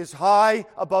is high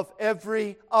above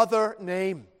every other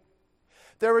name.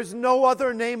 There is no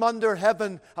other name under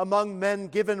heaven among men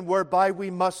given whereby we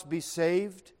must be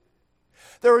saved.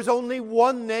 There is only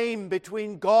one name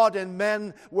between God and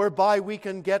men whereby we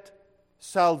can get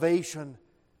salvation.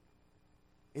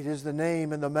 It is the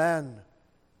name and the man,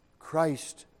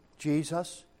 Christ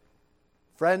Jesus.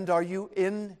 Friend, are you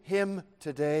in Him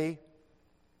today?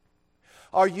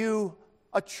 Are you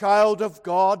a child of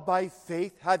God by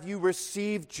faith? Have you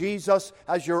received Jesus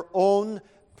as your own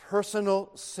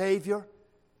personal Savior?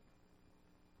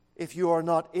 If you are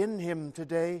not in Him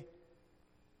today,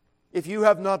 if you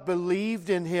have not believed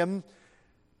in Him,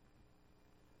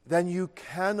 then you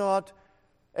cannot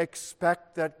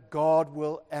expect that God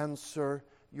will answer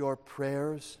your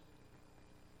prayers.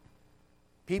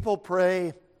 People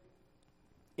pray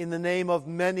in the name of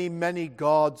many, many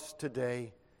gods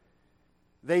today.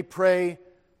 They pray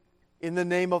in the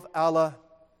name of Allah.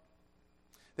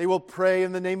 They will pray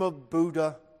in the name of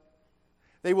Buddha.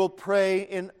 They will pray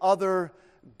in other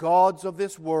gods of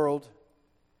this world.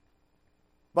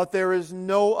 But there is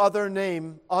no other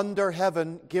name under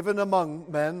heaven given among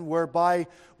men whereby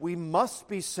we must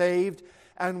be saved,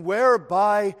 and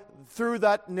whereby through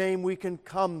that name we can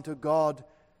come to God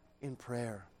in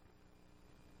prayer.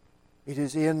 It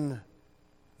is in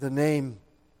the name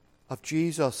of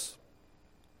Jesus.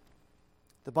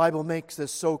 The Bible makes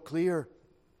this so clear.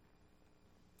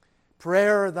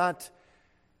 prayer that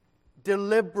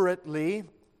deliberately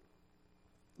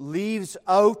leaves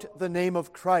out the name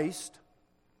of Christ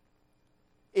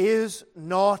is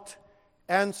not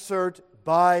answered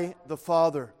by the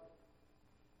Father.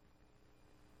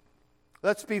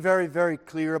 Let's be very, very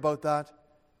clear about that.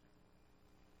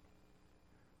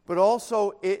 But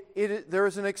also, there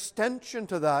is an extension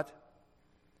to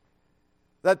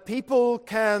that people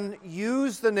can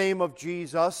use the name of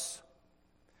Jesus,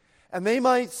 and they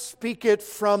might speak it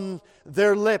from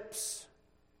their lips.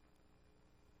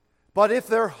 But if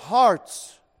their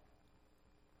hearts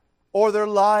or their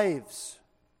lives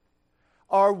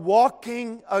are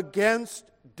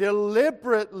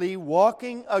deliberately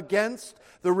walking against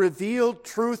the revealed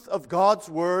truth of God's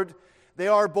Word, they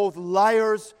are both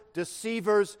liars,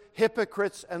 deceivers,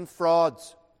 hypocrites, and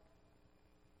frauds.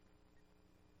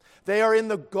 They are in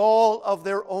the gall of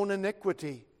their own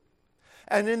iniquity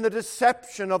and in the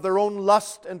deception of their own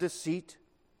lust and deceit.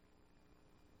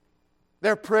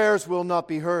 Their prayers will not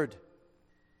be heard.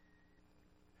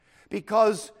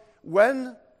 Because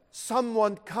when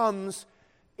someone comes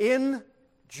in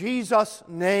Jesus'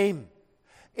 name,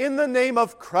 in the name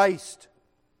of Christ,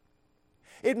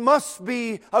 it must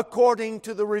be according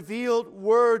to the revealed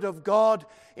Word of God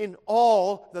in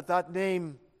all that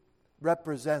name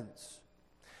represents.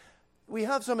 We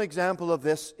have some example of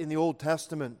this in the Old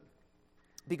Testament,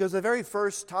 because the very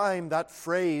first time that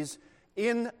phrase,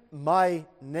 "in my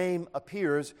name,"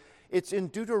 appears, it's in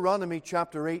Deuteronomy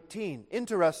chapter 18.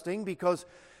 Interesting, because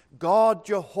God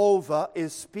Jehovah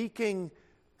is speaking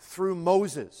through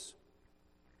Moses.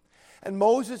 And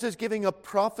Moses is giving a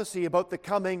prophecy about the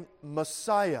coming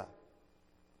Messiah.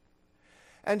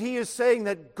 And he is saying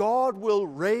that God will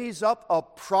raise up a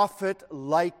prophet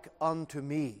like unto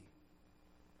me,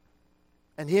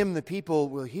 and him the people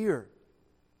will hear.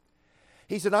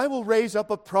 He said, "I will raise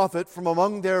up a prophet from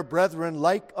among their brethren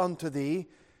like unto thee,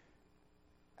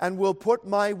 and will put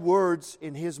my words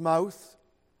in his mouth,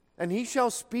 and he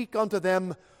shall speak unto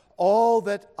them all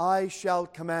that I shall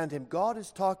command him." God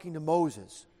is talking to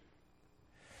Moses.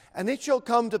 "And it shall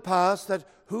come to pass that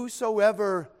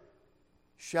whosoever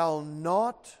shall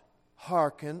not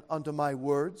hearken unto my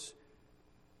words,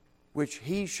 which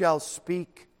he shall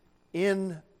speak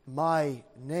in my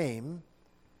name,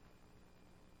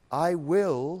 I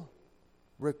will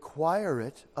require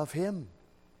it of him."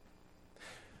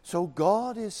 So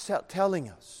God is telling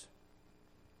us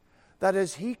that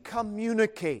as He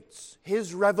communicates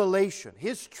His revelation,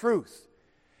 His truth,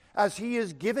 as He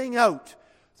is giving out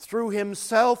through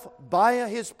Himself by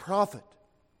His prophet,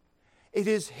 it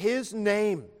is His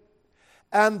name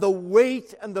and the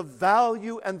weight and the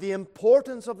value and the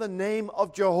importance of the name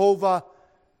of Jehovah.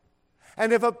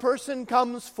 And if a person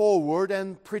comes forward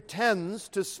and pretends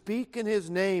to speak in His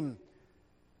name,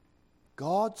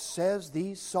 God says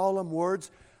these solemn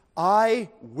words, "I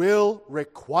will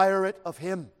require it of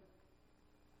him."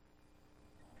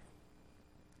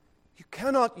 You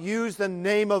cannot use the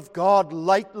name of God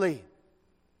lightly.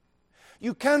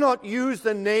 You cannot use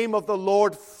the name of the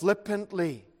Lord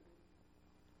flippantly.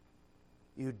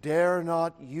 You dare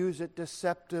not use it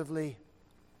deceptively.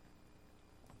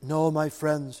 No, my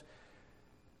friends,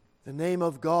 the name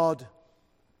of God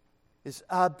is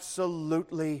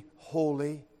absolutely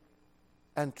holy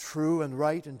and true and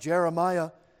right. And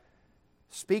Jeremiah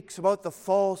speaks about the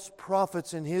false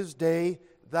prophets in his day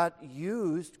that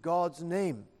used God's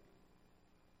name.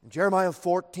 In Jeremiah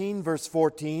 14, verse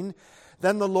 14,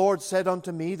 "Then the Lord said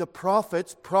unto me, the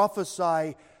prophets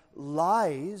prophesy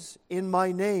lies in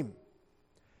my name.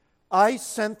 I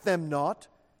sent them not,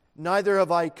 neither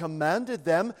have I commanded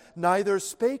them, neither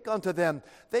spake unto them.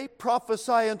 They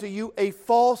prophesy unto you a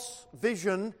false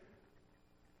vision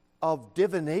of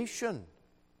divination."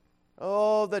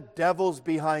 Oh, the devil's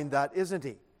behind that, isn't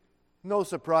he? No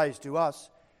surprise to us,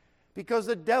 because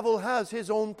the devil has his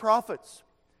own prophets.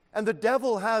 And the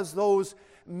devil has those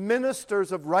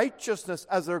ministers of righteousness,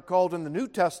 as they're called in the New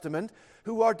Testament,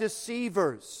 who are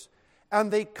deceivers.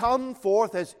 And they come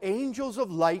forth as angels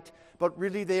of light, but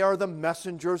really they are the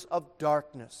messengers of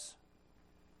darkness.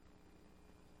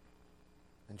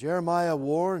 And Jeremiah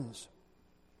warns,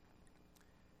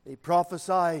 "They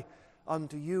prophesy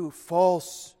unto you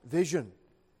false vision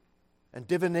and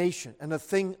divination, and a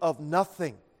thing of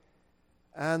nothing,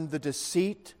 and the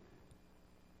deceit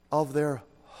of their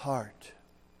heart."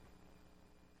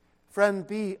 Friend,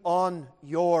 be on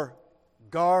your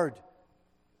guard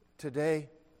today.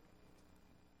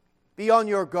 Be on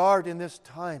your guard in this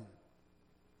time.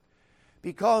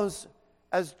 Because,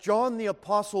 as John the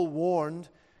Apostle warned,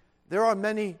 there are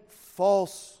many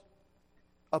false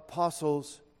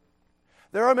apostles.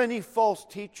 There are many false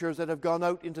teachers that have gone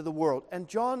out into the world. And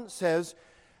John says,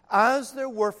 as there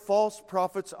were false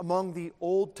prophets among the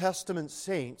Old Testament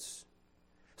saints,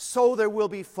 so there will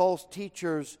be false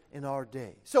teachers in our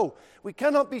day. So we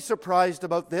cannot be surprised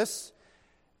about this,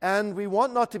 and we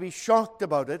want not to be shocked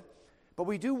about it, but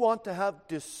we do want to have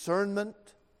discernment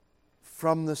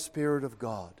from the Spirit of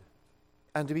God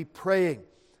and to be praying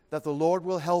that the Lord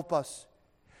will help us.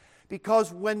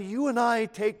 Because when you and I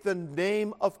take the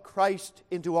name of Christ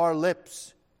into our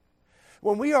lips,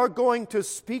 when we are going to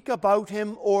speak about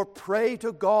Him or pray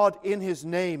to God in His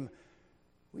name,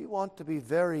 we want to be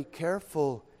very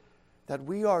careful that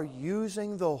we are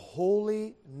using the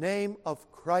holy name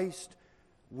of Christ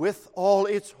with all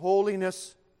its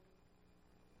holiness.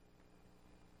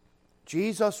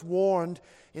 Jesus warned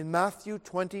in Matthew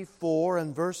 24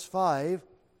 and verse 5,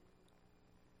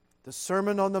 the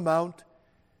Sermon on the Mount,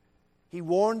 He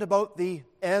warned about the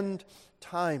end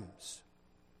times.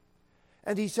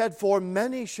 And He said, "For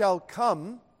many shall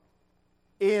come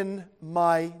in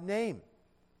my name,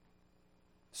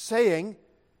 saying,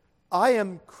 I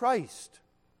am Christ,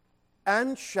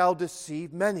 and shall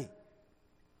deceive many."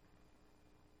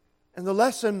 And the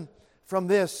lesson from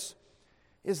this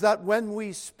is that when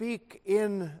we speak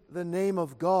in the name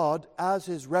of God as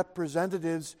His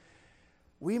representatives,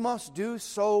 we must do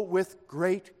so with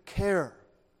great care.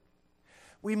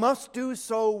 We must do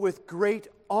so with great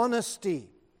honesty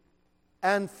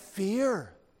and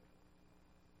fear.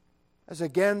 As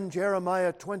again,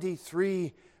 Jeremiah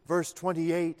 23, verse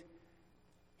 28,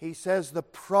 he says, "The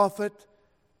prophet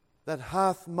that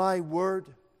hath my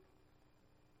word,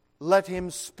 let him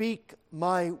speak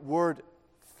my word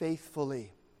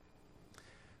faithfully.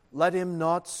 Let him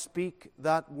not speak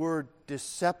that word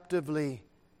deceptively,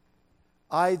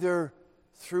 either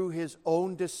through his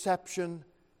own deception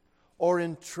or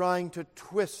in trying to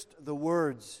twist the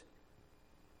words,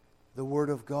 the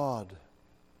Word of God."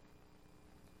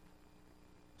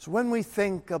 So when we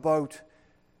think about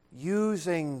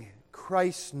using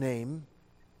Christ's name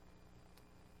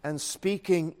and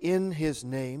speaking in His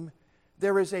name,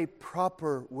 there is a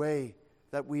proper way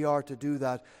that we are to do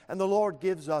that. And the Lord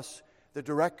gives us the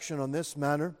direction on this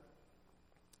manner.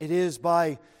 It is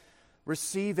by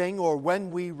receiving, or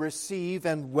when we receive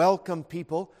and welcome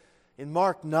people. In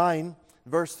Mark 9,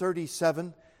 verse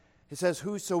 37, it says,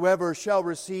 "Whosoever shall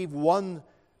receive one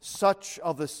such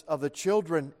of the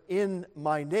children in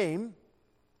my name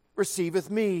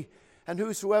receiveth me. And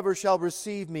whosoever shall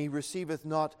receive me receiveth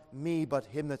not me, but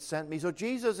him that sent me." So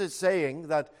Jesus is saying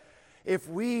that if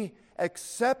we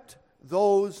accept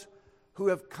those who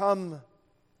have come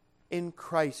in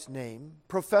Christ's name,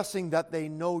 professing that they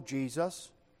know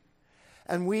Jesus,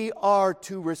 and we are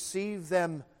to receive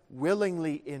them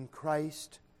willingly in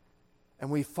Christ, and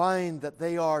we find that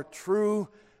they are true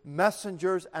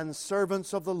messengers and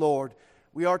servants of the Lord,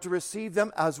 we are to receive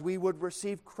them as we would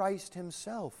receive Christ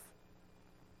Himself.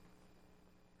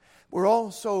 We're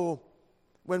also,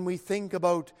 when we think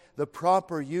about the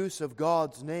proper use of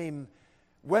God's name,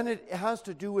 when it has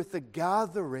to do with the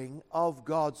gathering of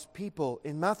God's people.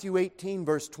 In Matthew 18,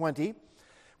 verse 20,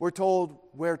 we're told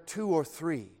where two or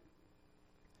three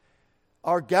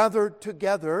are gathered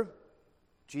together,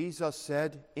 Jesus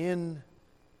said, "In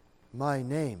my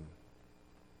name,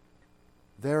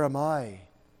 there am I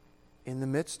in the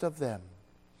midst of them."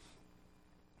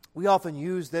 We often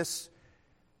use this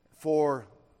for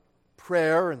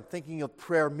prayer and thinking of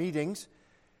prayer meetings,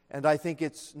 and I think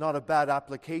it's not a bad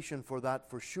application for that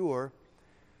for sure.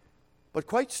 But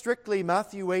quite strictly,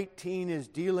 Matthew 18 is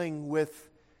dealing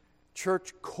with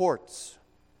church courts.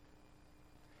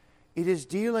 It is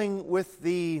dealing with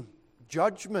the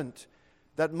judgment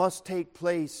that must take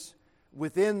place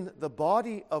within the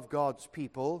body of God's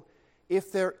people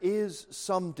if there is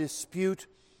some dispute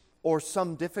or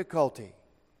some difficulty.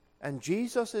 And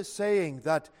Jesus is saying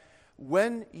that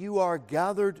when you are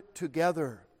gathered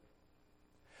together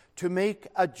to make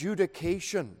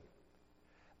adjudication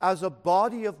as a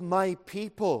body of my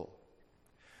people,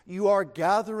 you are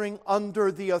gathering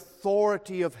under the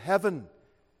authority of heaven,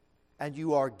 and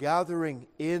you are gathering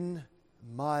in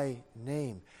my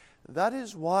name. That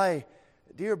is why,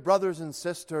 dear brothers and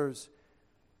sisters,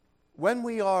 when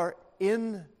we are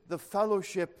in the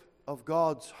fellowship of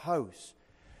God's house,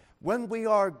 when we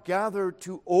are gathered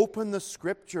to open the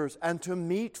Scriptures and to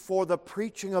meet for the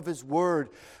preaching of His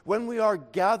Word, when we are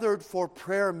gathered for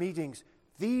prayer meetings,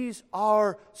 these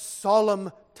are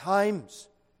solemn times.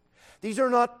 These are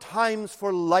not times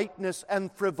for lightness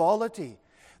and frivolity.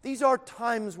 These are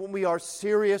times when we are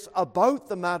serious about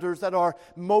the matters that are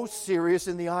most serious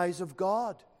in the eyes of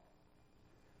God.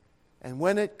 And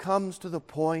when it comes to the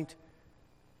point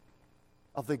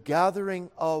of the gathering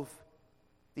of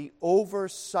the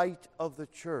oversight of the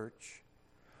church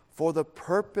for the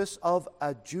purpose of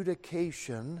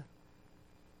adjudication,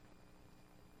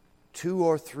 2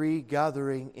 or 3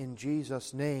 gathering in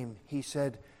Jesus' name, he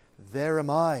said, there am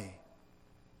I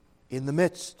in the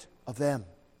midst of them.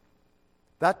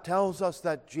 That tells us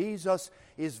that Jesus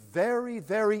is very,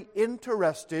 very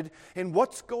interested in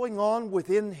what's going on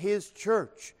within His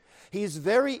church. He's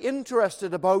very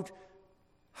interested about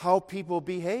how people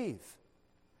behave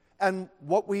and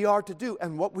what we are to do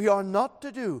and what we are not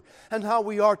to do and how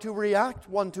we are to react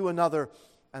one to another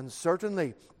and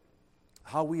certainly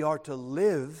how we are to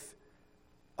live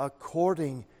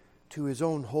according to His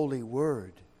own holy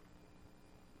word.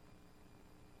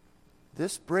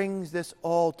 This brings this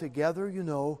all together,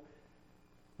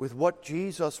 with what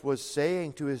Jesus was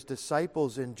saying to His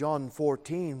disciples in John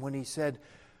 14 when He said,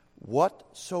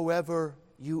 whatsoever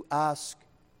you ask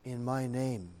in my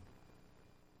name.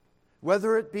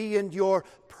 Whether it be in your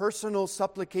personal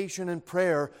supplication and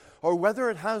prayer, or whether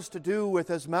it has to do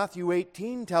with, as Matthew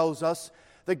 18 tells us,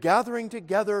 the gathering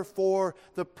together for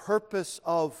the purpose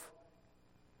of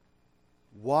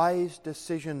wise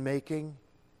decision-making,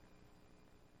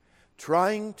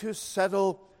 trying to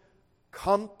settle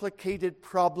complicated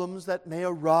problems that may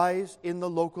arise in the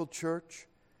local church.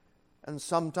 And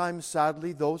sometimes,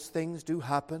 sadly, those things do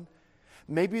happen.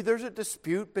 Maybe there's a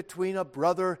dispute between a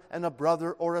brother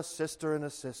or a sister and a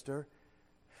sister.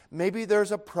 Maybe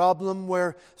there's a problem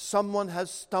where someone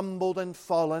has stumbled and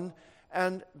fallen,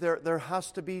 and there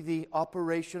has to be the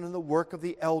operation and the work of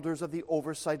the elders of the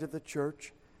oversight of the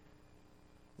church.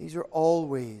 These are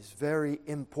always very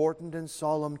important and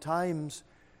solemn times.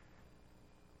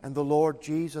 And the Lord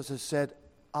Jesus has said,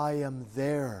 I am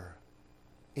there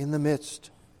in the midst.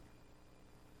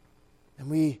 And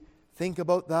we think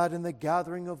about that in the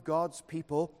gathering of God's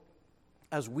people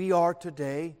as we are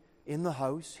today in the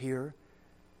house here.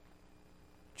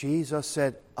 Jesus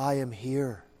said, I am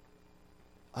here.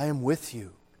 I am with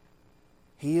you.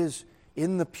 He is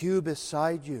in the pew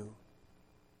beside you.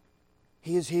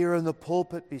 He is here in the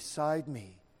pulpit beside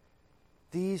me.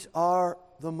 These are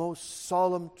the most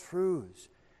solemn truths.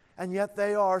 And yet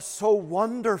they are so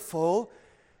wonderful.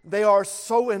 They are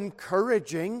so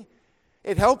encouraging.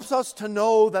 It helps us to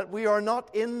know that we are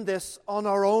not in this on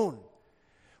our own.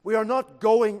 We are not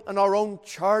going on our own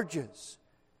charges.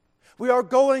 We are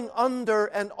going under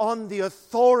and on the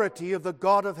authority of the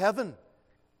God of heaven.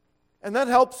 And that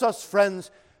helps us, friends,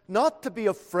 not to be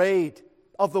afraid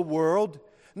of the world,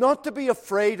 not to be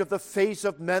afraid of the face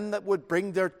of men that would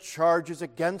bring their charges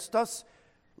against us.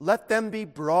 Let them be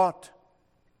brought.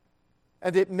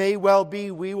 And it may well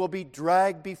be we will be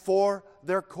dragged before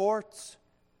their courts.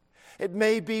 It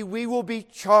may be we will be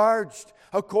charged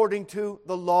according to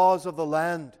the laws of the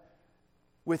land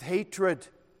with hatred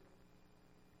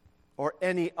or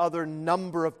any other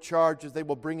number of charges they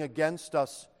will bring against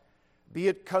us, be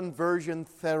it conversion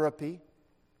therapy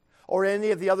or any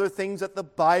of the other things that the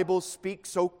Bible speaks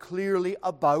so clearly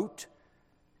about.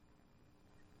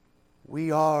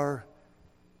 We are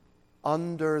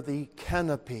under the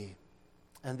canopy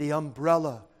and the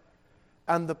umbrella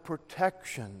and the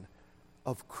protection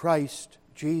of Christ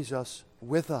Jesus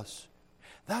with us.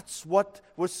 That's what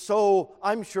was so,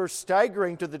 I'm sure,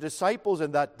 staggering to the disciples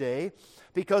in that day,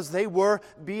 because they were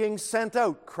being sent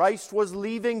out. Christ was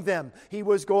leaving them. He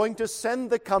was going to send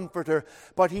the Comforter,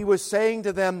 but He was saying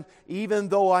to them, even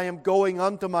though I am going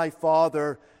unto my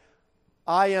Father,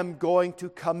 I am going to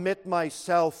commit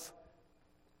myself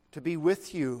to be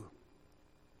with you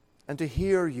and to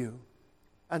hear you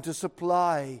and to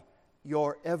supply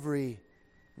your every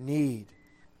need.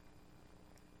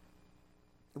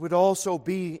 It would also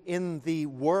be in the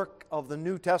work of the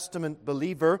New Testament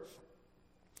believer.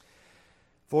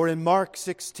 For in Mark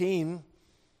 16,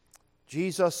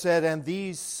 Jesus said, and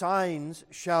these signs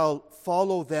shall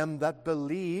follow them that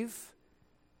believe.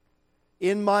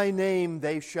 In my name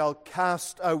they shall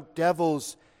cast out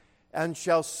devils and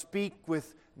shall speak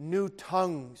with new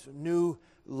tongues, new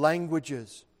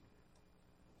languages.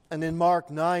 And in Mark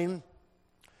 9,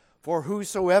 for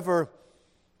whosoever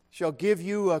shall give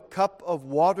you a cup of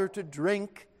water to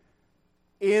drink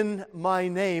in my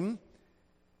name,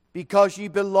 because ye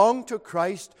belong to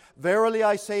Christ, verily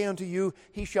I say unto you,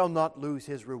 he shall not lose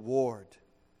his reward.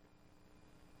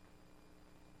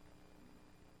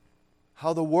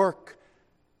 How the work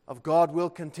of God will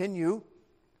continue,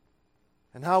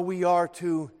 and how we are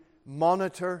to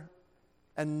monitor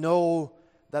and know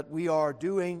that we are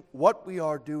doing what we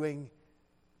are doing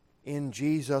in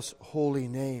Jesus' holy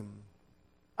name.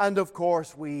 And of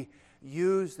course, we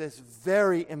use this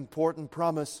very important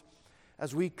promise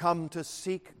as we come to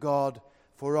seek God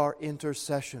for our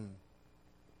intercession.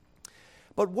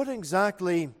 But what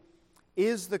exactly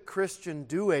is the Christian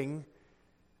doing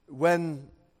when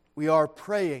we are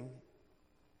praying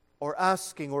or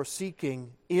asking or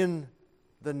seeking in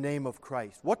the name of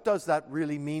Christ? What does that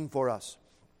really mean for us?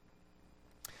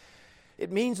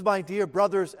 It means, my dear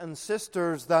brothers and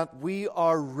sisters, that we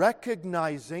are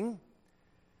recognizing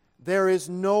there is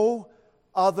no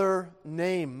other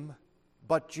name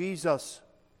but Jesus.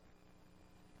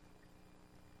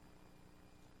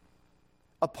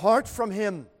 Apart from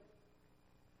Him,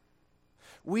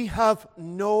 we have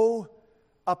no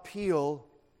appeal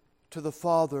to the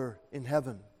Father in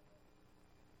heaven.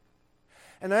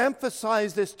 And I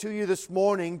emphasize this to you this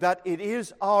morning, that it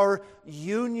is our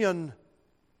union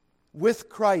with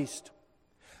Christ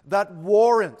that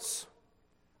warrants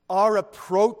our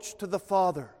approach to the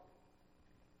Father.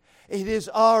 It is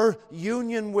our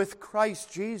union with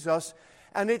Christ Jesus,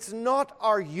 and it's not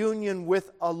our union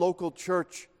with a local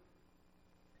church.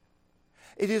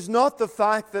 It is not the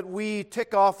fact that we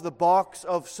tick off the box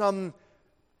of some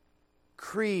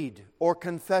creed or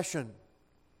confession.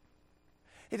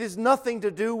 It has nothing to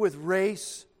do with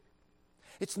race.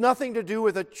 It's nothing to do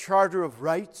with a charter of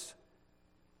rights.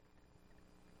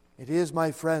 It is,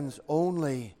 my friends,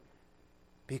 only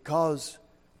because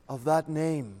of that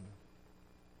name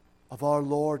of our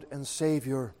Lord and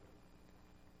Savior.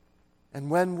 And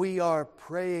when we are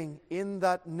praying in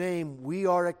that name, we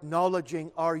are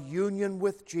acknowledging our union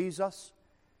with Jesus.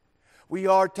 We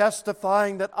are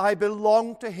testifying that I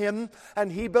belong to Him and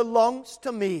He belongs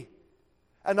to me.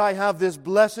 And I have this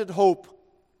blessed hope.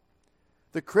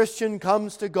 The Christian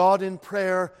comes to God in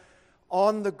prayer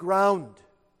on the ground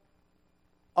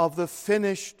of the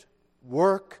finished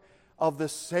work of the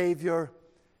Savior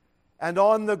and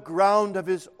on the ground of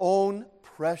His own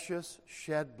precious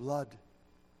shed blood.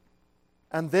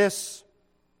 And this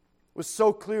was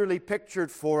so clearly pictured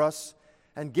for us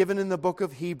and given in the book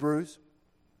of Hebrews,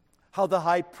 how the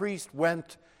high priest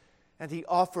went and he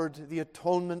offered the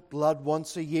atonement blood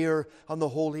once a year on the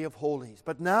Holy of Holies.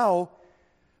 But now,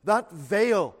 that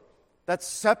veil that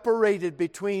separated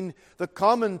between the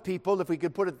common people, if we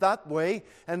could put it that way,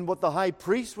 and what the high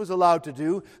priest was allowed to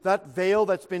do, that veil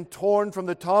that's been torn from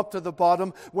the top to the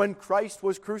bottom when Christ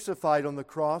was crucified on the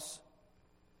cross,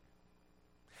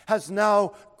 has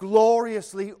now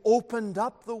gloriously opened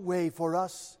up the way for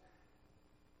us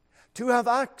to have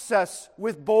access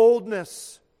with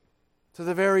boldness to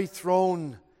the very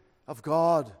throne of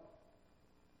God.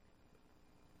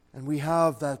 And we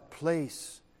have that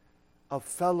place of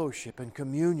fellowship and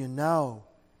communion now.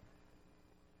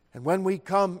 And when we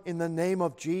come in the name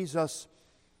of Jesus,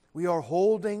 we are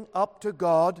holding up to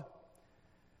God,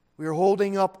 we are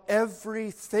holding up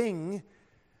everything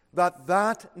that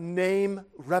that name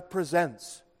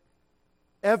represents.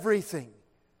 Everything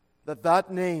that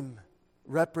that name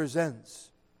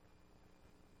represents.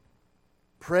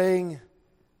 Praying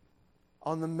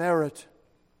on the merit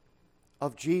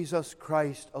of Jesus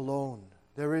Christ alone.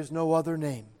 There is no other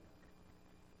name.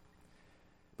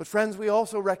 But friends, we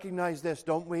also recognize this,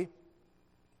 don't we?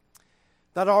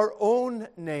 That our own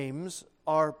names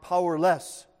are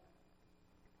powerless.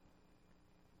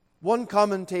 One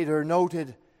commentator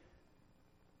noted,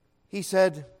 he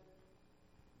said,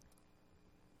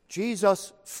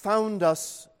 Jesus found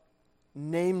us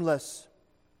nameless,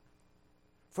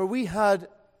 for we had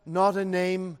not a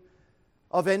name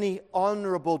of any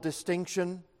honorable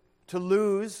distinction to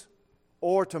lose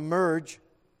or to merge.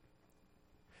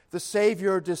 The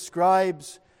Savior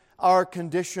describes our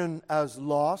condition as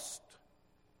lost,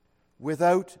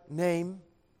 without name,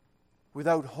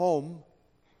 without home,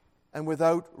 and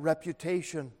without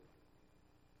reputation.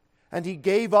 And He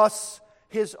gave us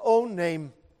His own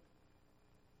name.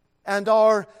 And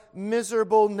our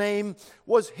miserable name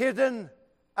was hidden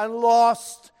and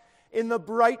lost in the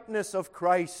brightness of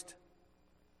Christ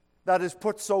that is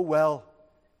put so well.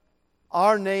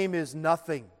 Our name is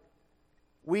nothing.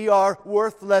 We are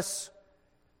worthless.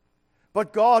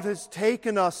 But God has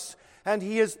taken us and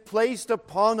He has placed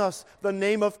upon us the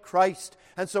name of Christ.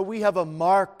 And so we have a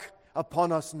mark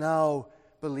upon us now,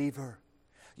 believer.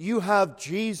 You have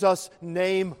Jesus'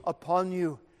 name upon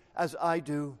you, as I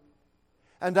do.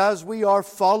 And as we are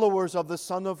followers of the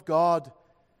Son of God,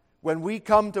 when we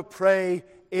come to pray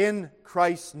in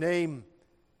Christ's name,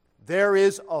 there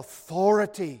is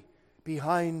authority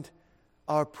behind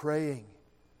our praying.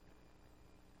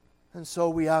 And so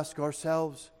we ask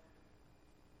ourselves,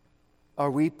 are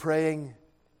we praying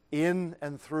in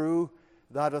and through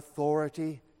that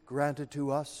authority granted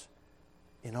to us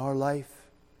in our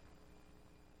life?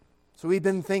 So we've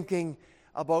been thinking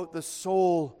about the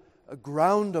sole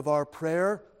ground of our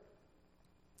prayer.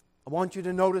 I want you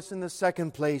to notice in the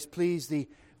second place, please, the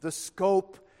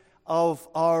scope of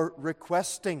our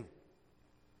requesting.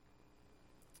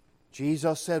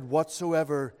 Jesus said,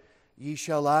 "Whatsoever ye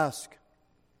shall ask."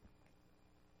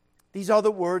 These are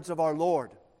the words of our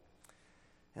Lord.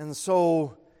 And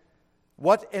so,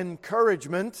 what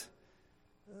encouragement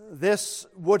this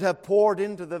would have poured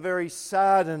into the very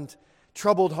sad and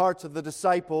troubled hearts of the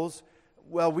disciples,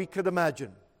 well, we could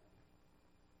imagine.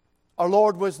 Our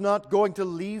Lord was not going to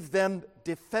leave them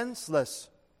defenseless.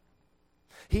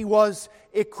 He was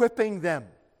equipping them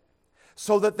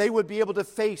so that they would be able to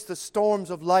face the storms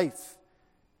of life,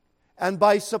 and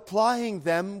by supplying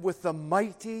them with the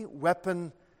mighty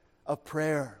weapon of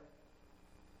prayer.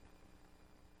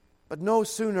 But no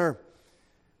sooner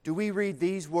do we read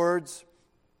these words,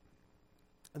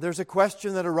 there's a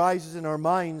question that arises in our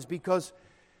minds, because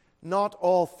not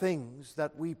all things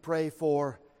that we pray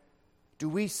for do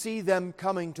we see them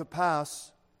coming to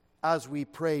pass as we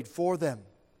prayed for them.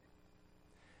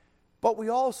 But we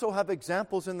also have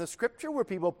examples in the Scripture where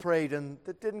people prayed and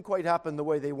that didn't quite happen the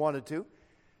way they wanted to.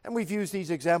 And we've used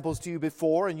these examples to you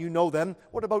before, and you know them.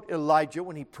 What about Elijah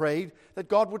when he prayed that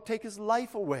God would take his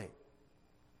life away?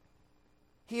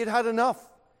 He had had enough.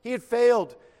 He had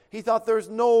failed. He thought, there's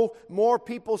no more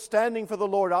people standing for the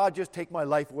Lord. I'll just take my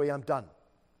life away. I'm done.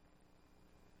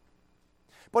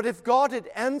 But if God had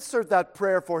answered that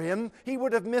prayer for him, he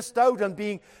would have missed out on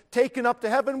being taken up to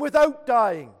heaven without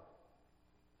dying.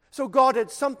 So God had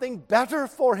something better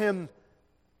for him.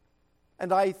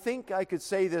 And I think I could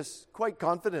say this quite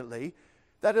confidently,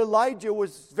 that Elijah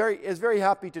is very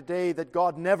happy today that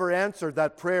God never answered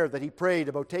that prayer that he prayed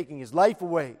about taking his life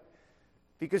away,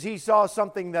 because he saw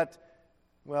something that,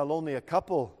 well, only a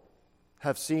couple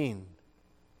have seen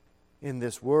in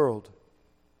this world.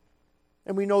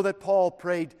 And we know that Paul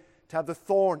prayed to have the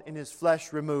thorn in his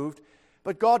flesh removed,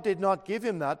 but God did not give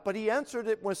him that, but he answered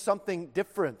it with something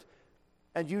different.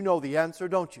 And you know the answer,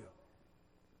 don't you?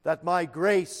 That my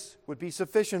grace would be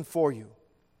sufficient for you.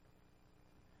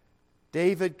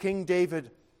 King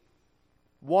David,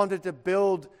 wanted to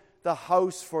build the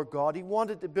house for God. He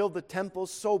wanted to build the temple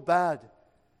so bad.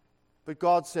 But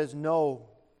God says, no,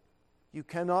 you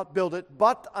cannot build it,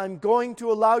 but I'm going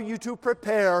to allow you to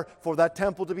prepare for that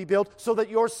temple to be built so that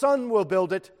your son will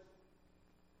build it.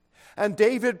 And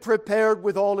David prepared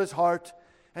with all his heart,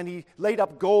 and he laid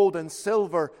up gold and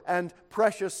silver and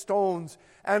precious stones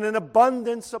and an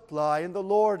abundant supply, and the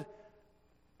Lord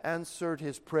answered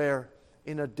his prayer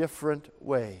in a different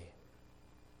way.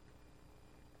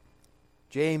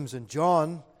 James and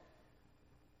John,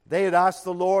 they had asked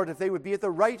the Lord if they would be at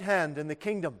the right hand in the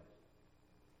kingdom.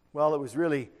 Well, it was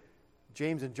really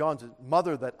James and John's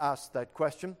mother that asked that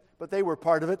question, but they were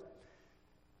part of it.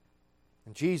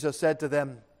 And Jesus said to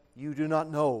them, you do not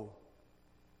know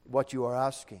what you are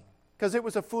asking. Because it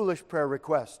was a foolish prayer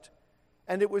request.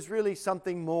 And it was really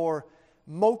something more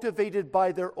motivated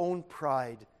by their own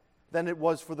pride than it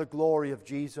was for the glory of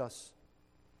Jesus.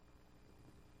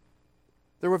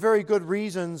 There were very good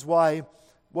reasons why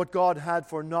what God had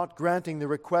for not granting the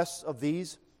requests of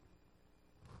these.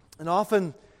 And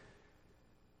often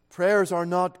prayers are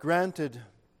not granted,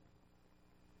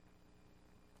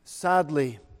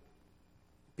 sadly,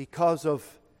 because of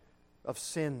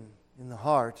sin in the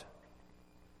heart.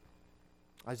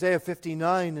 Isaiah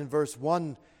 59 in verse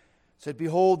 1 said,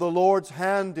 behold, the Lord's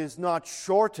hand is not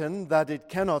shortened that it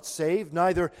cannot save,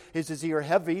 neither is his ear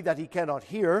heavy that he cannot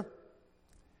hear.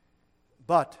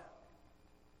 But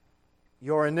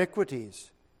your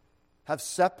iniquities have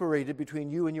separated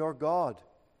between you and your God,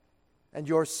 and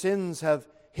your sins have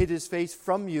hid his face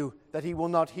from you that he will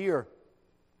not hear.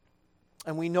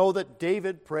 And we know that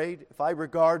David prayed, if I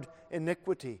regard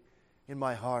iniquity in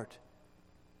my heart,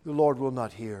 the Lord will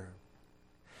not hear.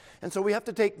 And so we have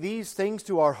to take these things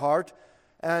to our heart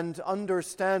and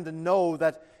understand and know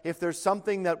that if there's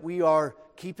something that we are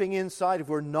keeping inside, if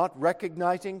we're not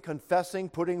recognizing, confessing,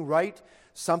 putting right,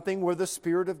 something where the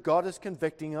Spirit of God is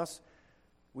convicting us,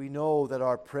 we know that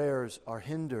our prayers are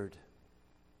hindered.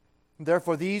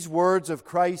 Therefore, these words of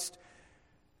Christ,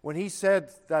 when he said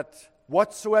that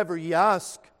whatsoever ye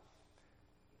ask,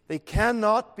 they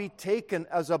cannot be taken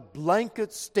as a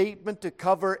blanket statement to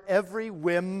cover every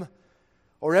whim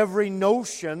or every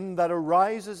notion that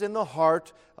arises in the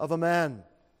heart of a man.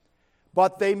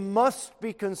 But they must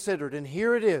be considered, and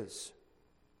here it is.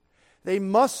 They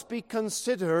must be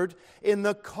considered in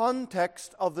the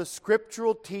context of the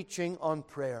scriptural teaching on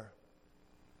prayer.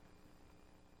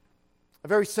 A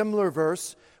very similar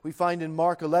verse we find in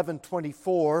Mark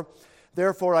 11:24.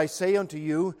 Therefore I say unto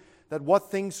you, that what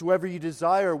things soever ye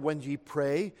desire when ye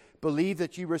pray, believe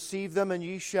that ye receive them, and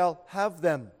ye shall have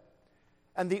them.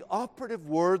 And the operative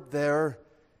word there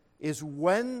is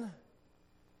when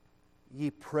ye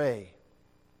pray.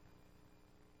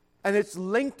 And it's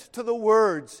linked to the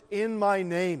words, in my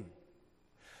name.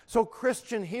 So,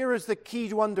 Christian, here is the key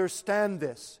to understand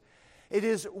this. It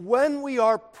is when we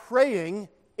are praying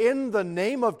in the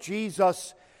name of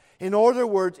Jesus, in other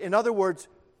words,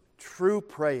 true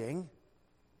praying,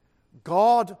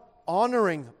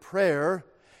 God-honoring prayer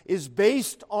is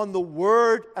based on the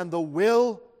Word and the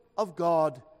will of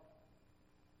God.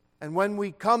 And when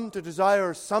we come to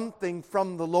desire something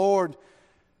from the Lord,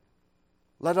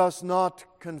 let us not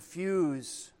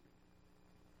confuse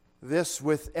this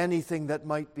with anything that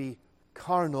might be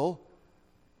carnal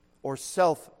or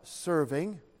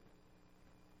self-serving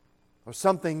or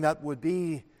something that would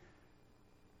be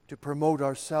to promote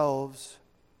ourselves.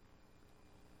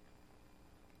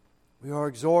 We are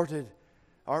exhorted,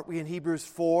 aren't we, in Hebrews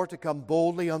 4, to come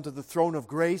boldly unto the throne of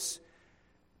grace.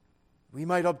 We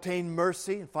might obtain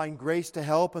mercy and find grace to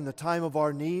help in the time of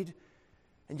our need.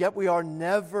 And yet we are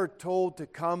never told to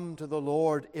come to the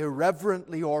Lord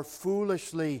irreverently or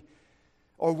foolishly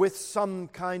or with some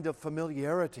kind of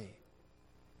familiarity.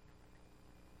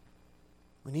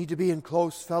 We need to be in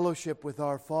close fellowship with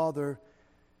our Father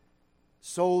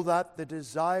so that the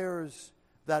desires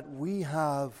that we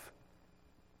have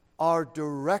are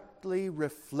directly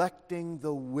reflecting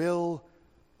the will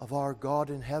of our God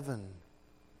in heaven.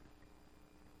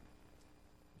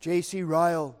 J.C.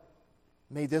 Ryle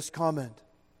made this comment.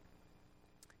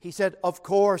 He said, "Of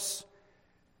course,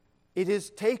 it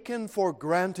is taken for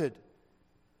granted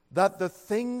that the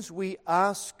things we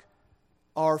ask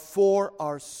are for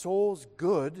our soul's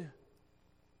good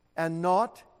and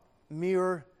not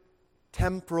mere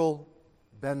temporal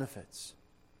benefits."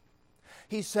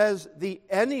 He says the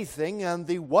anything and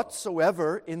the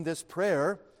whatsoever in this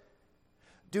prayer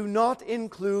do not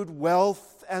include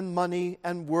wealth and money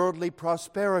and worldly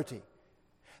prosperity.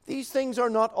 These things are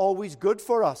not always good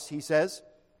for us, he says.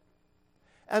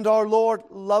 And our Lord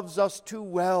loves us too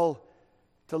well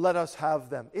to let us have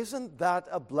them. Isn't that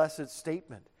a blessed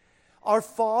statement? Our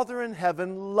Father in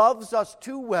heaven loves us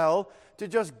too well to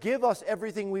just give us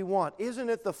everything we want. Isn't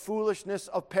it the foolishness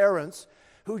of parents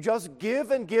who just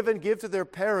give and give and give to their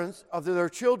parents, of their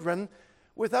children,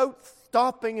 without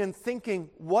stopping and thinking,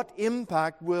 what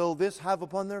impact will this have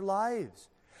upon their lives?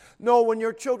 No, when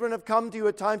your children have come to you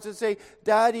at times and say,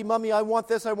 "Daddy, Mommy, I want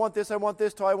this, I want this, I want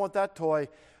this toy, I want that toy,"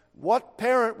 what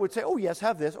parent would say, "Oh yes,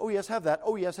 have this, oh yes, have that,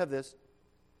 oh yes, have this"?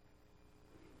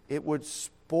 It would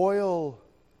spoil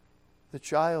the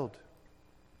child.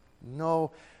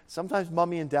 No, sometimes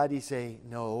Mommy and Daddy say,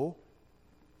 "No,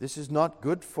 this is not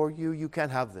good for you, you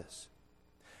can't have this."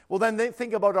 Well, then they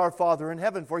think about our Father in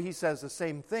heaven, for He says the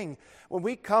same thing. When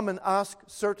we come and ask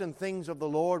certain things of the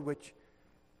Lord which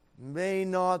may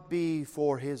not be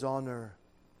for His honor,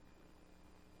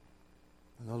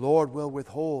 and the Lord will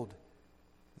withhold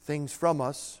things from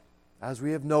us, as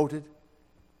we have noted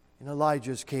in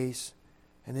Elijah's case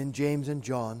and in James and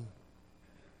John.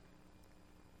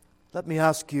 Let me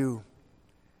ask you,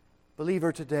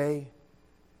 believer, today,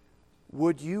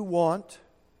 would you want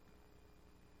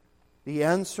the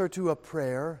answer to a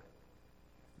prayer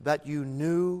that you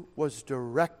knew was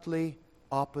directly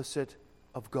opposite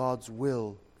of God's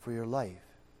will for your life?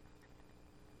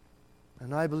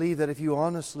 And I believe that if you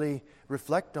honestly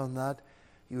reflect on that,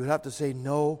 you would have to say,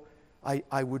 "No,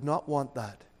 I would not want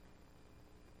that."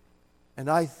 And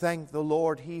I thank the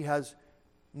Lord He has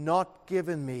not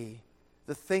given me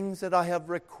the things that I have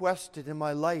requested in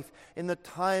my life in the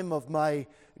time of my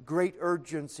great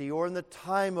urgency, or in the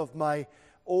time of my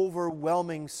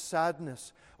overwhelming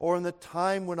sadness, or in the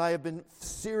time when I have been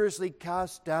seriously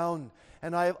cast down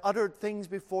and I have uttered things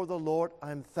before the Lord.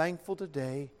 I am thankful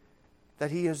today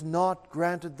that He has not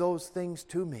granted those things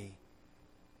to me.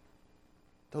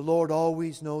 The Lord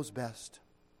always knows best.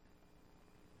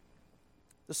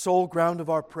 The sole ground of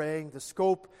our praying, the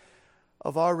scope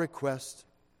of our request.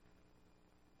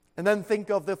 And then think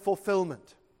of the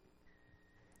fulfillment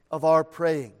of our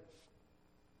praying.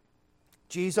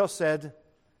 Jesus said,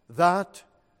 "That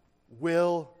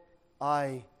will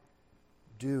I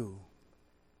do."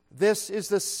 This is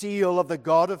the seal of the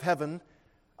God of heaven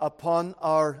upon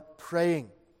our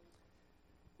praying.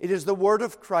 It is the word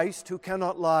of Christ who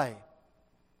cannot lie.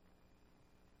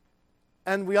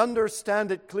 And we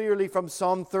understand it clearly from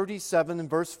Psalm 37 and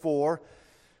verse 4,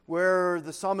 where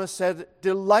the psalmist said,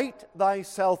 "Delight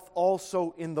thyself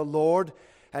also in the Lord,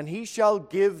 and He shall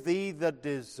give thee the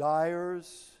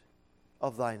desires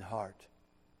of thine heart."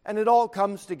 And it all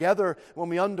comes together when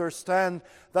we understand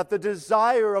that the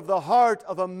desire of the heart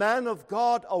of a man of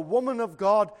God, a woman of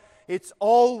God, it's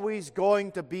always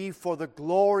going to be for the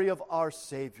glory of our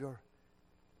Savior,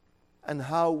 and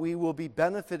how we will be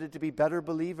benefited to be better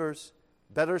believers,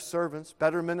 better servants,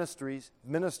 better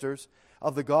ministers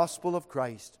of the gospel of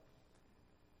Christ.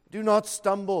 Do not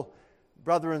stumble,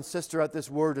 brother and sister, at this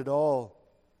word at all.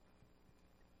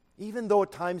 Even though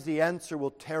at times the answer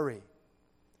will tarry.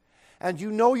 And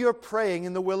you know you're praying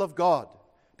in the will of God,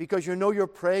 because you know you're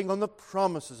praying on the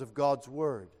promises of God's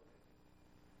word.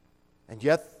 And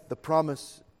yet the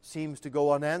promise seems to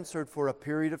go unanswered for a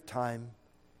period of time.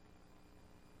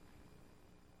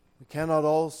 We cannot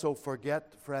also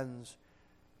forget, friends,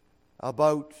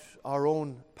 about our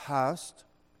own past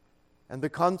and the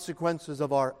consequences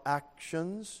of our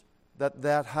actions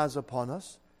that has upon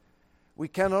us. We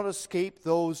cannot escape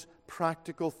those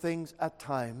practical things at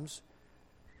times.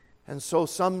 And so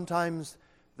sometimes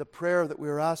the prayer that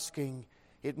we're asking,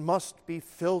 it must be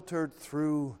filtered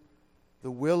through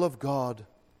the will of God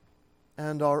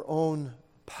and our own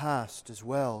past as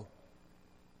well.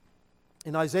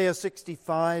 In Isaiah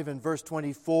 65 and verse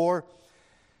 24,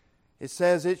 it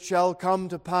says, "It shall come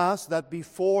to pass that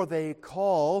before they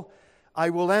call, I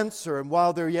will answer, and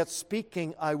while they're yet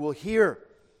speaking, I will hear."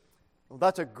 Well,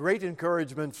 that's a great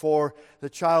encouragement for the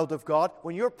child of God.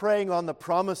 When you're praying on the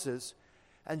promises,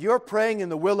 and you're praying in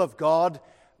the will of God,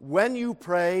 when you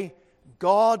pray,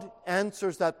 God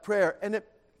answers that prayer. And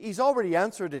He's already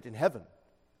answered it in heaven.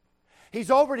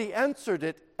 He's already answered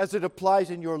it as it applies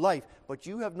in your life. But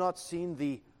you have not seen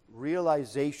the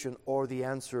realization or the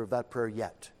answer of that prayer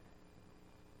yet.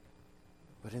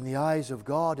 But in the eyes of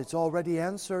God, it's already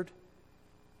answered.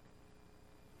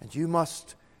 And you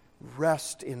must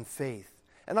rest in faith.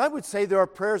 And I would say there are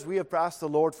prayers we have asked the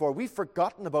Lord for. We've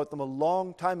forgotten about them a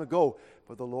long time ago,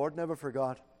 but the Lord never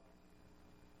forgot.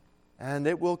 And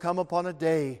it will come upon a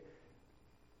day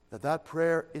that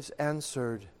prayer is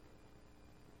answered.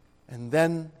 And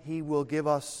then He will give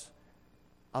us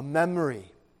a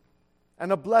memory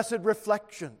and a blessed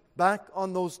reflection back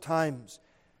on those times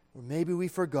where maybe we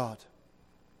forgot.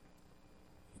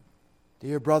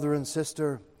 Dear brother and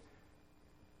sister,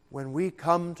 when we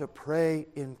come to pray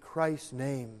in Christ's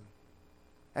name,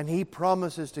 and He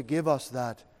promises to give us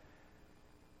that,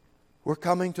 we're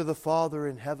coming to the Father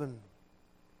in heaven.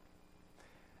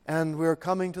 And we're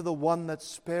coming to the one that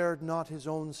spared not His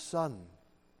own Son,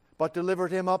 but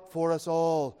delivered Him up for us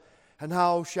all. And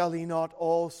how shall He not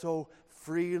also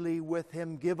freely with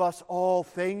Him give us all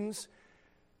things?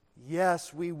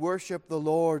 Yes, we worship the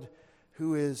Lord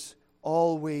who is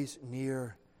always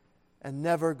near and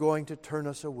never going to turn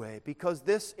us away. Because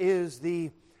this is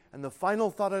the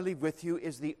final thought I leave with you,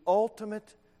 is the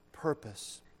ultimate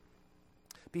purpose.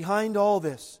 Behind all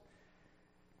this,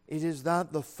 it is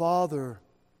that the Father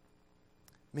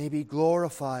may be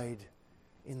glorified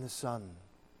in the Son.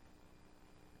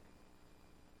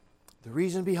 The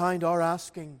reason behind our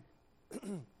asking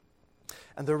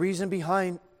and the reason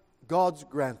behind God's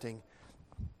granting,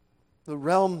 the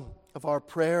realm of our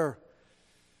prayer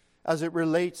as it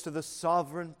relates to the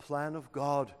sovereign plan of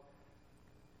God.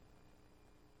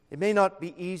 It may not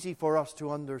be easy for us to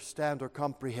understand or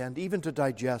comprehend, even to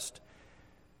digest.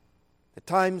 At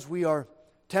times we are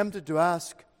tempted to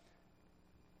ask,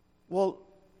 well,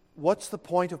 what's the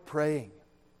point of praying?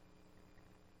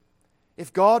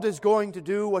 If God is going to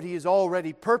do what He has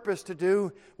already purposed to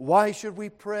do, why should we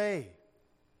pray?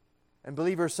 And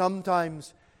believers,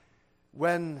 sometimes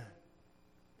when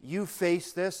you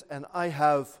face this, and I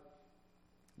have,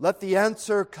 let the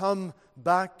answer come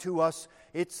back to us.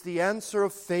 It's the answer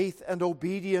of faith and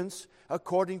obedience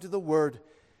according to the Word.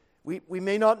 We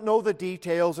may not know the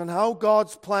details and how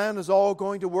God's plan is all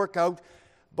going to work out,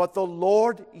 but the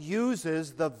Lord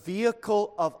uses the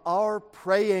vehicle of our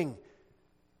praying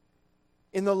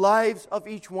in the lives of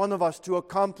each one of us to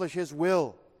accomplish His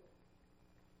will.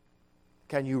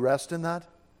 Can you rest in that?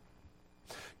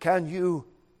 Can you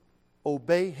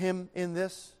obey Him in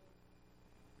this?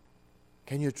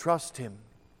 Can you trust Him?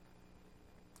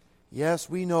 Yes,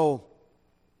 we know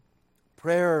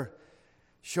prayer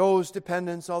shows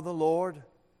dependence on the Lord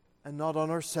and not on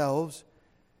ourselves.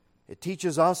 It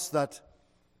teaches us that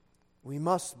we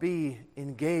must be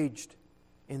engaged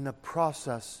in the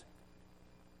process.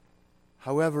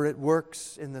 However, it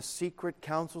works in the secret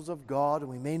counsels of God, and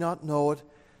we may not know it,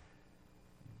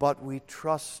 but we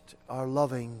trust our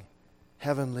loving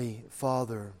Heavenly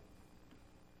Father.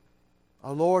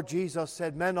 Our Lord Jesus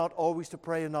said, men ought always to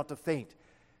pray and not to faint.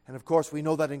 And of course, we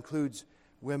know that includes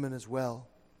women as well.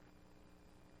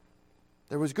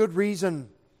 There was good reason,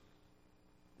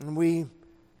 and we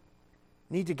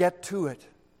need to get to it.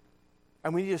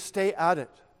 And we need to stay at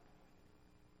it.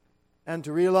 And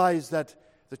to realize that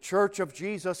the church of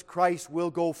Jesus Christ will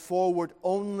go forward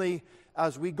only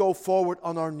as we go forward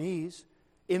on our knees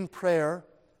in prayer,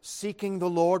 seeking the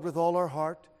Lord with all our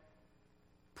heart,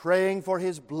 praying for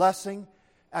His blessing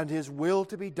and His will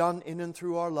to be done in and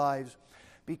through our lives.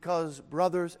 Because,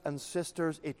 brothers and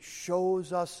sisters, it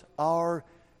shows us our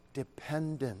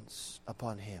dependence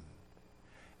upon Him.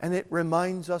 And it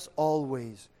reminds us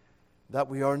always that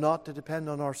we are not to depend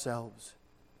on ourselves.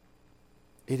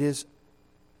 It is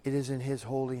in His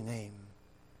holy name.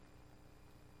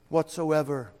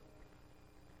 Whatsoever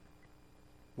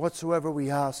we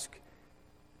ask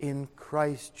in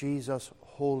Christ Jesus'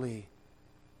 holy,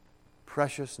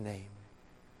 precious name,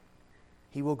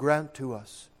 He will grant to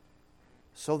us,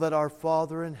 so that our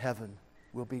Father in heaven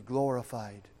will be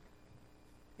glorified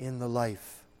in the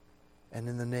life and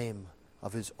in the name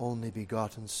of His only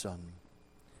begotten Son.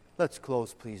 Let's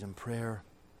close, please, in prayer.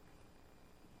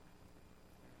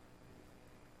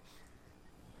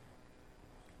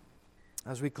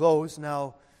 As we close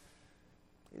now,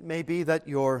 it may be that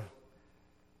you're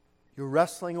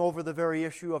wrestling over the very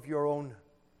issue of your own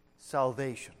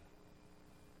salvation.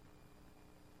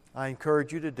 I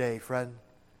encourage you today, friend,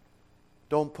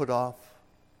 don't put off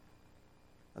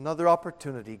another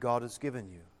opportunity God has given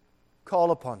you.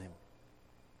 Call upon Him.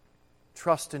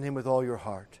 Trust in Him with all your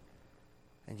heart,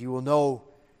 and you will know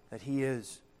that He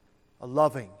is a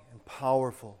loving and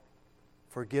powerful,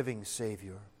 forgiving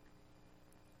Savior.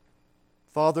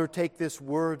 Father, take this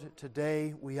word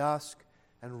today, we ask,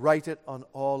 and write it on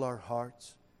all our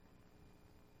hearts.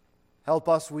 Help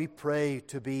us, we pray,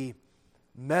 to be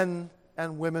men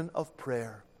and women of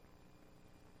prayer.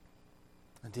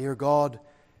 And dear God,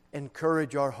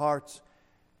 encourage our hearts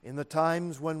in the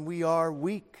times when we are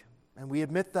weak, and we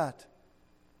admit that.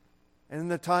 And in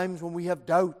the times when we have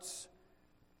doubts,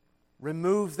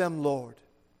 remove them, Lord,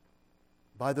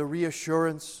 by the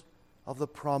reassurance of the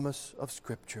promise of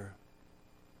Scripture.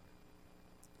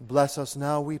 Bless us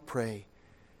now, we pray,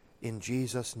 in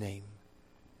Jesus' name.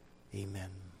 Amen.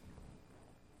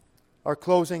 Our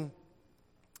closing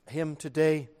hymn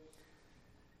today,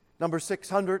 number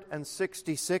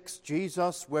 666,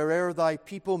 Jesus, Where'er Thy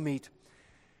People Meet.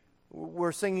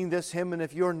 We're singing this hymn, and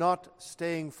if you're not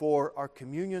staying for our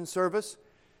communion service,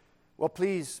 well,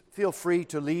 please feel free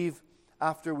to leave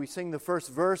after we sing the first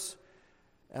verse,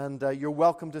 and you're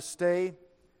welcome to stay.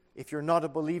 If you're not a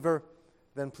believer,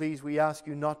 then please, we ask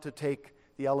you not to take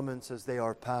the elements as they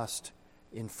are passed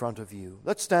in front of you.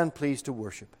 Let's stand, please, to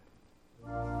worship.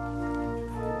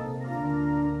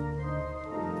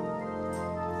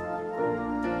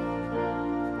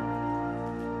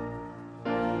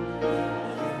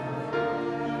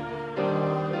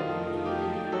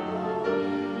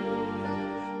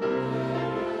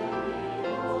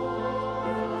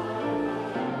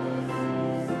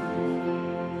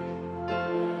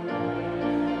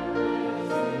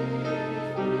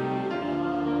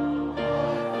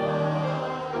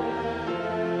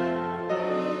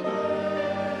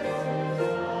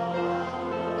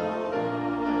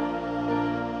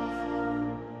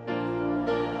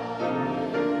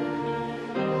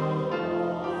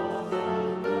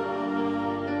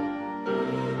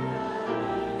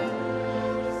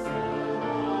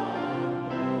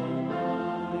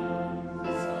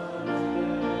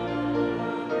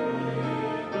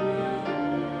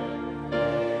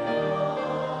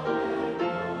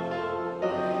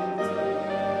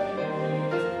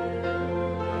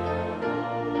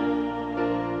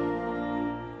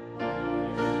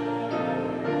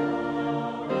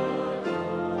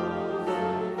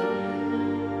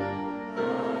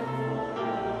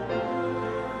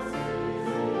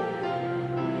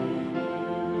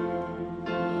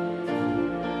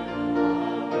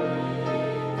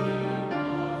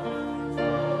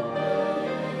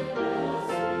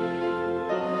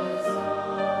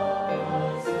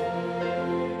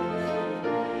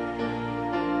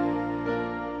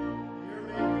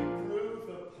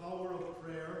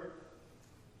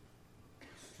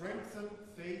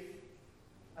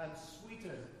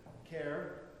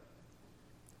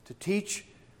 To teach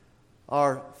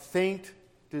our faint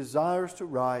desires to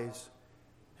rise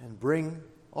and bring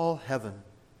all heaven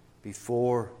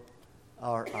before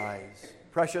our eyes.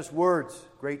 Precious words,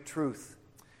 great truth.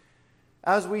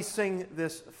 As we sing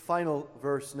this final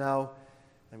verse now,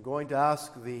 I'm going to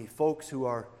ask the folks who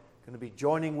are going to be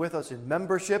joining with us in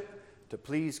membership to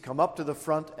please come up to the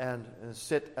front and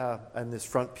sit in this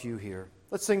front pew here.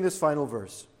 Let's sing this final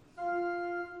verse.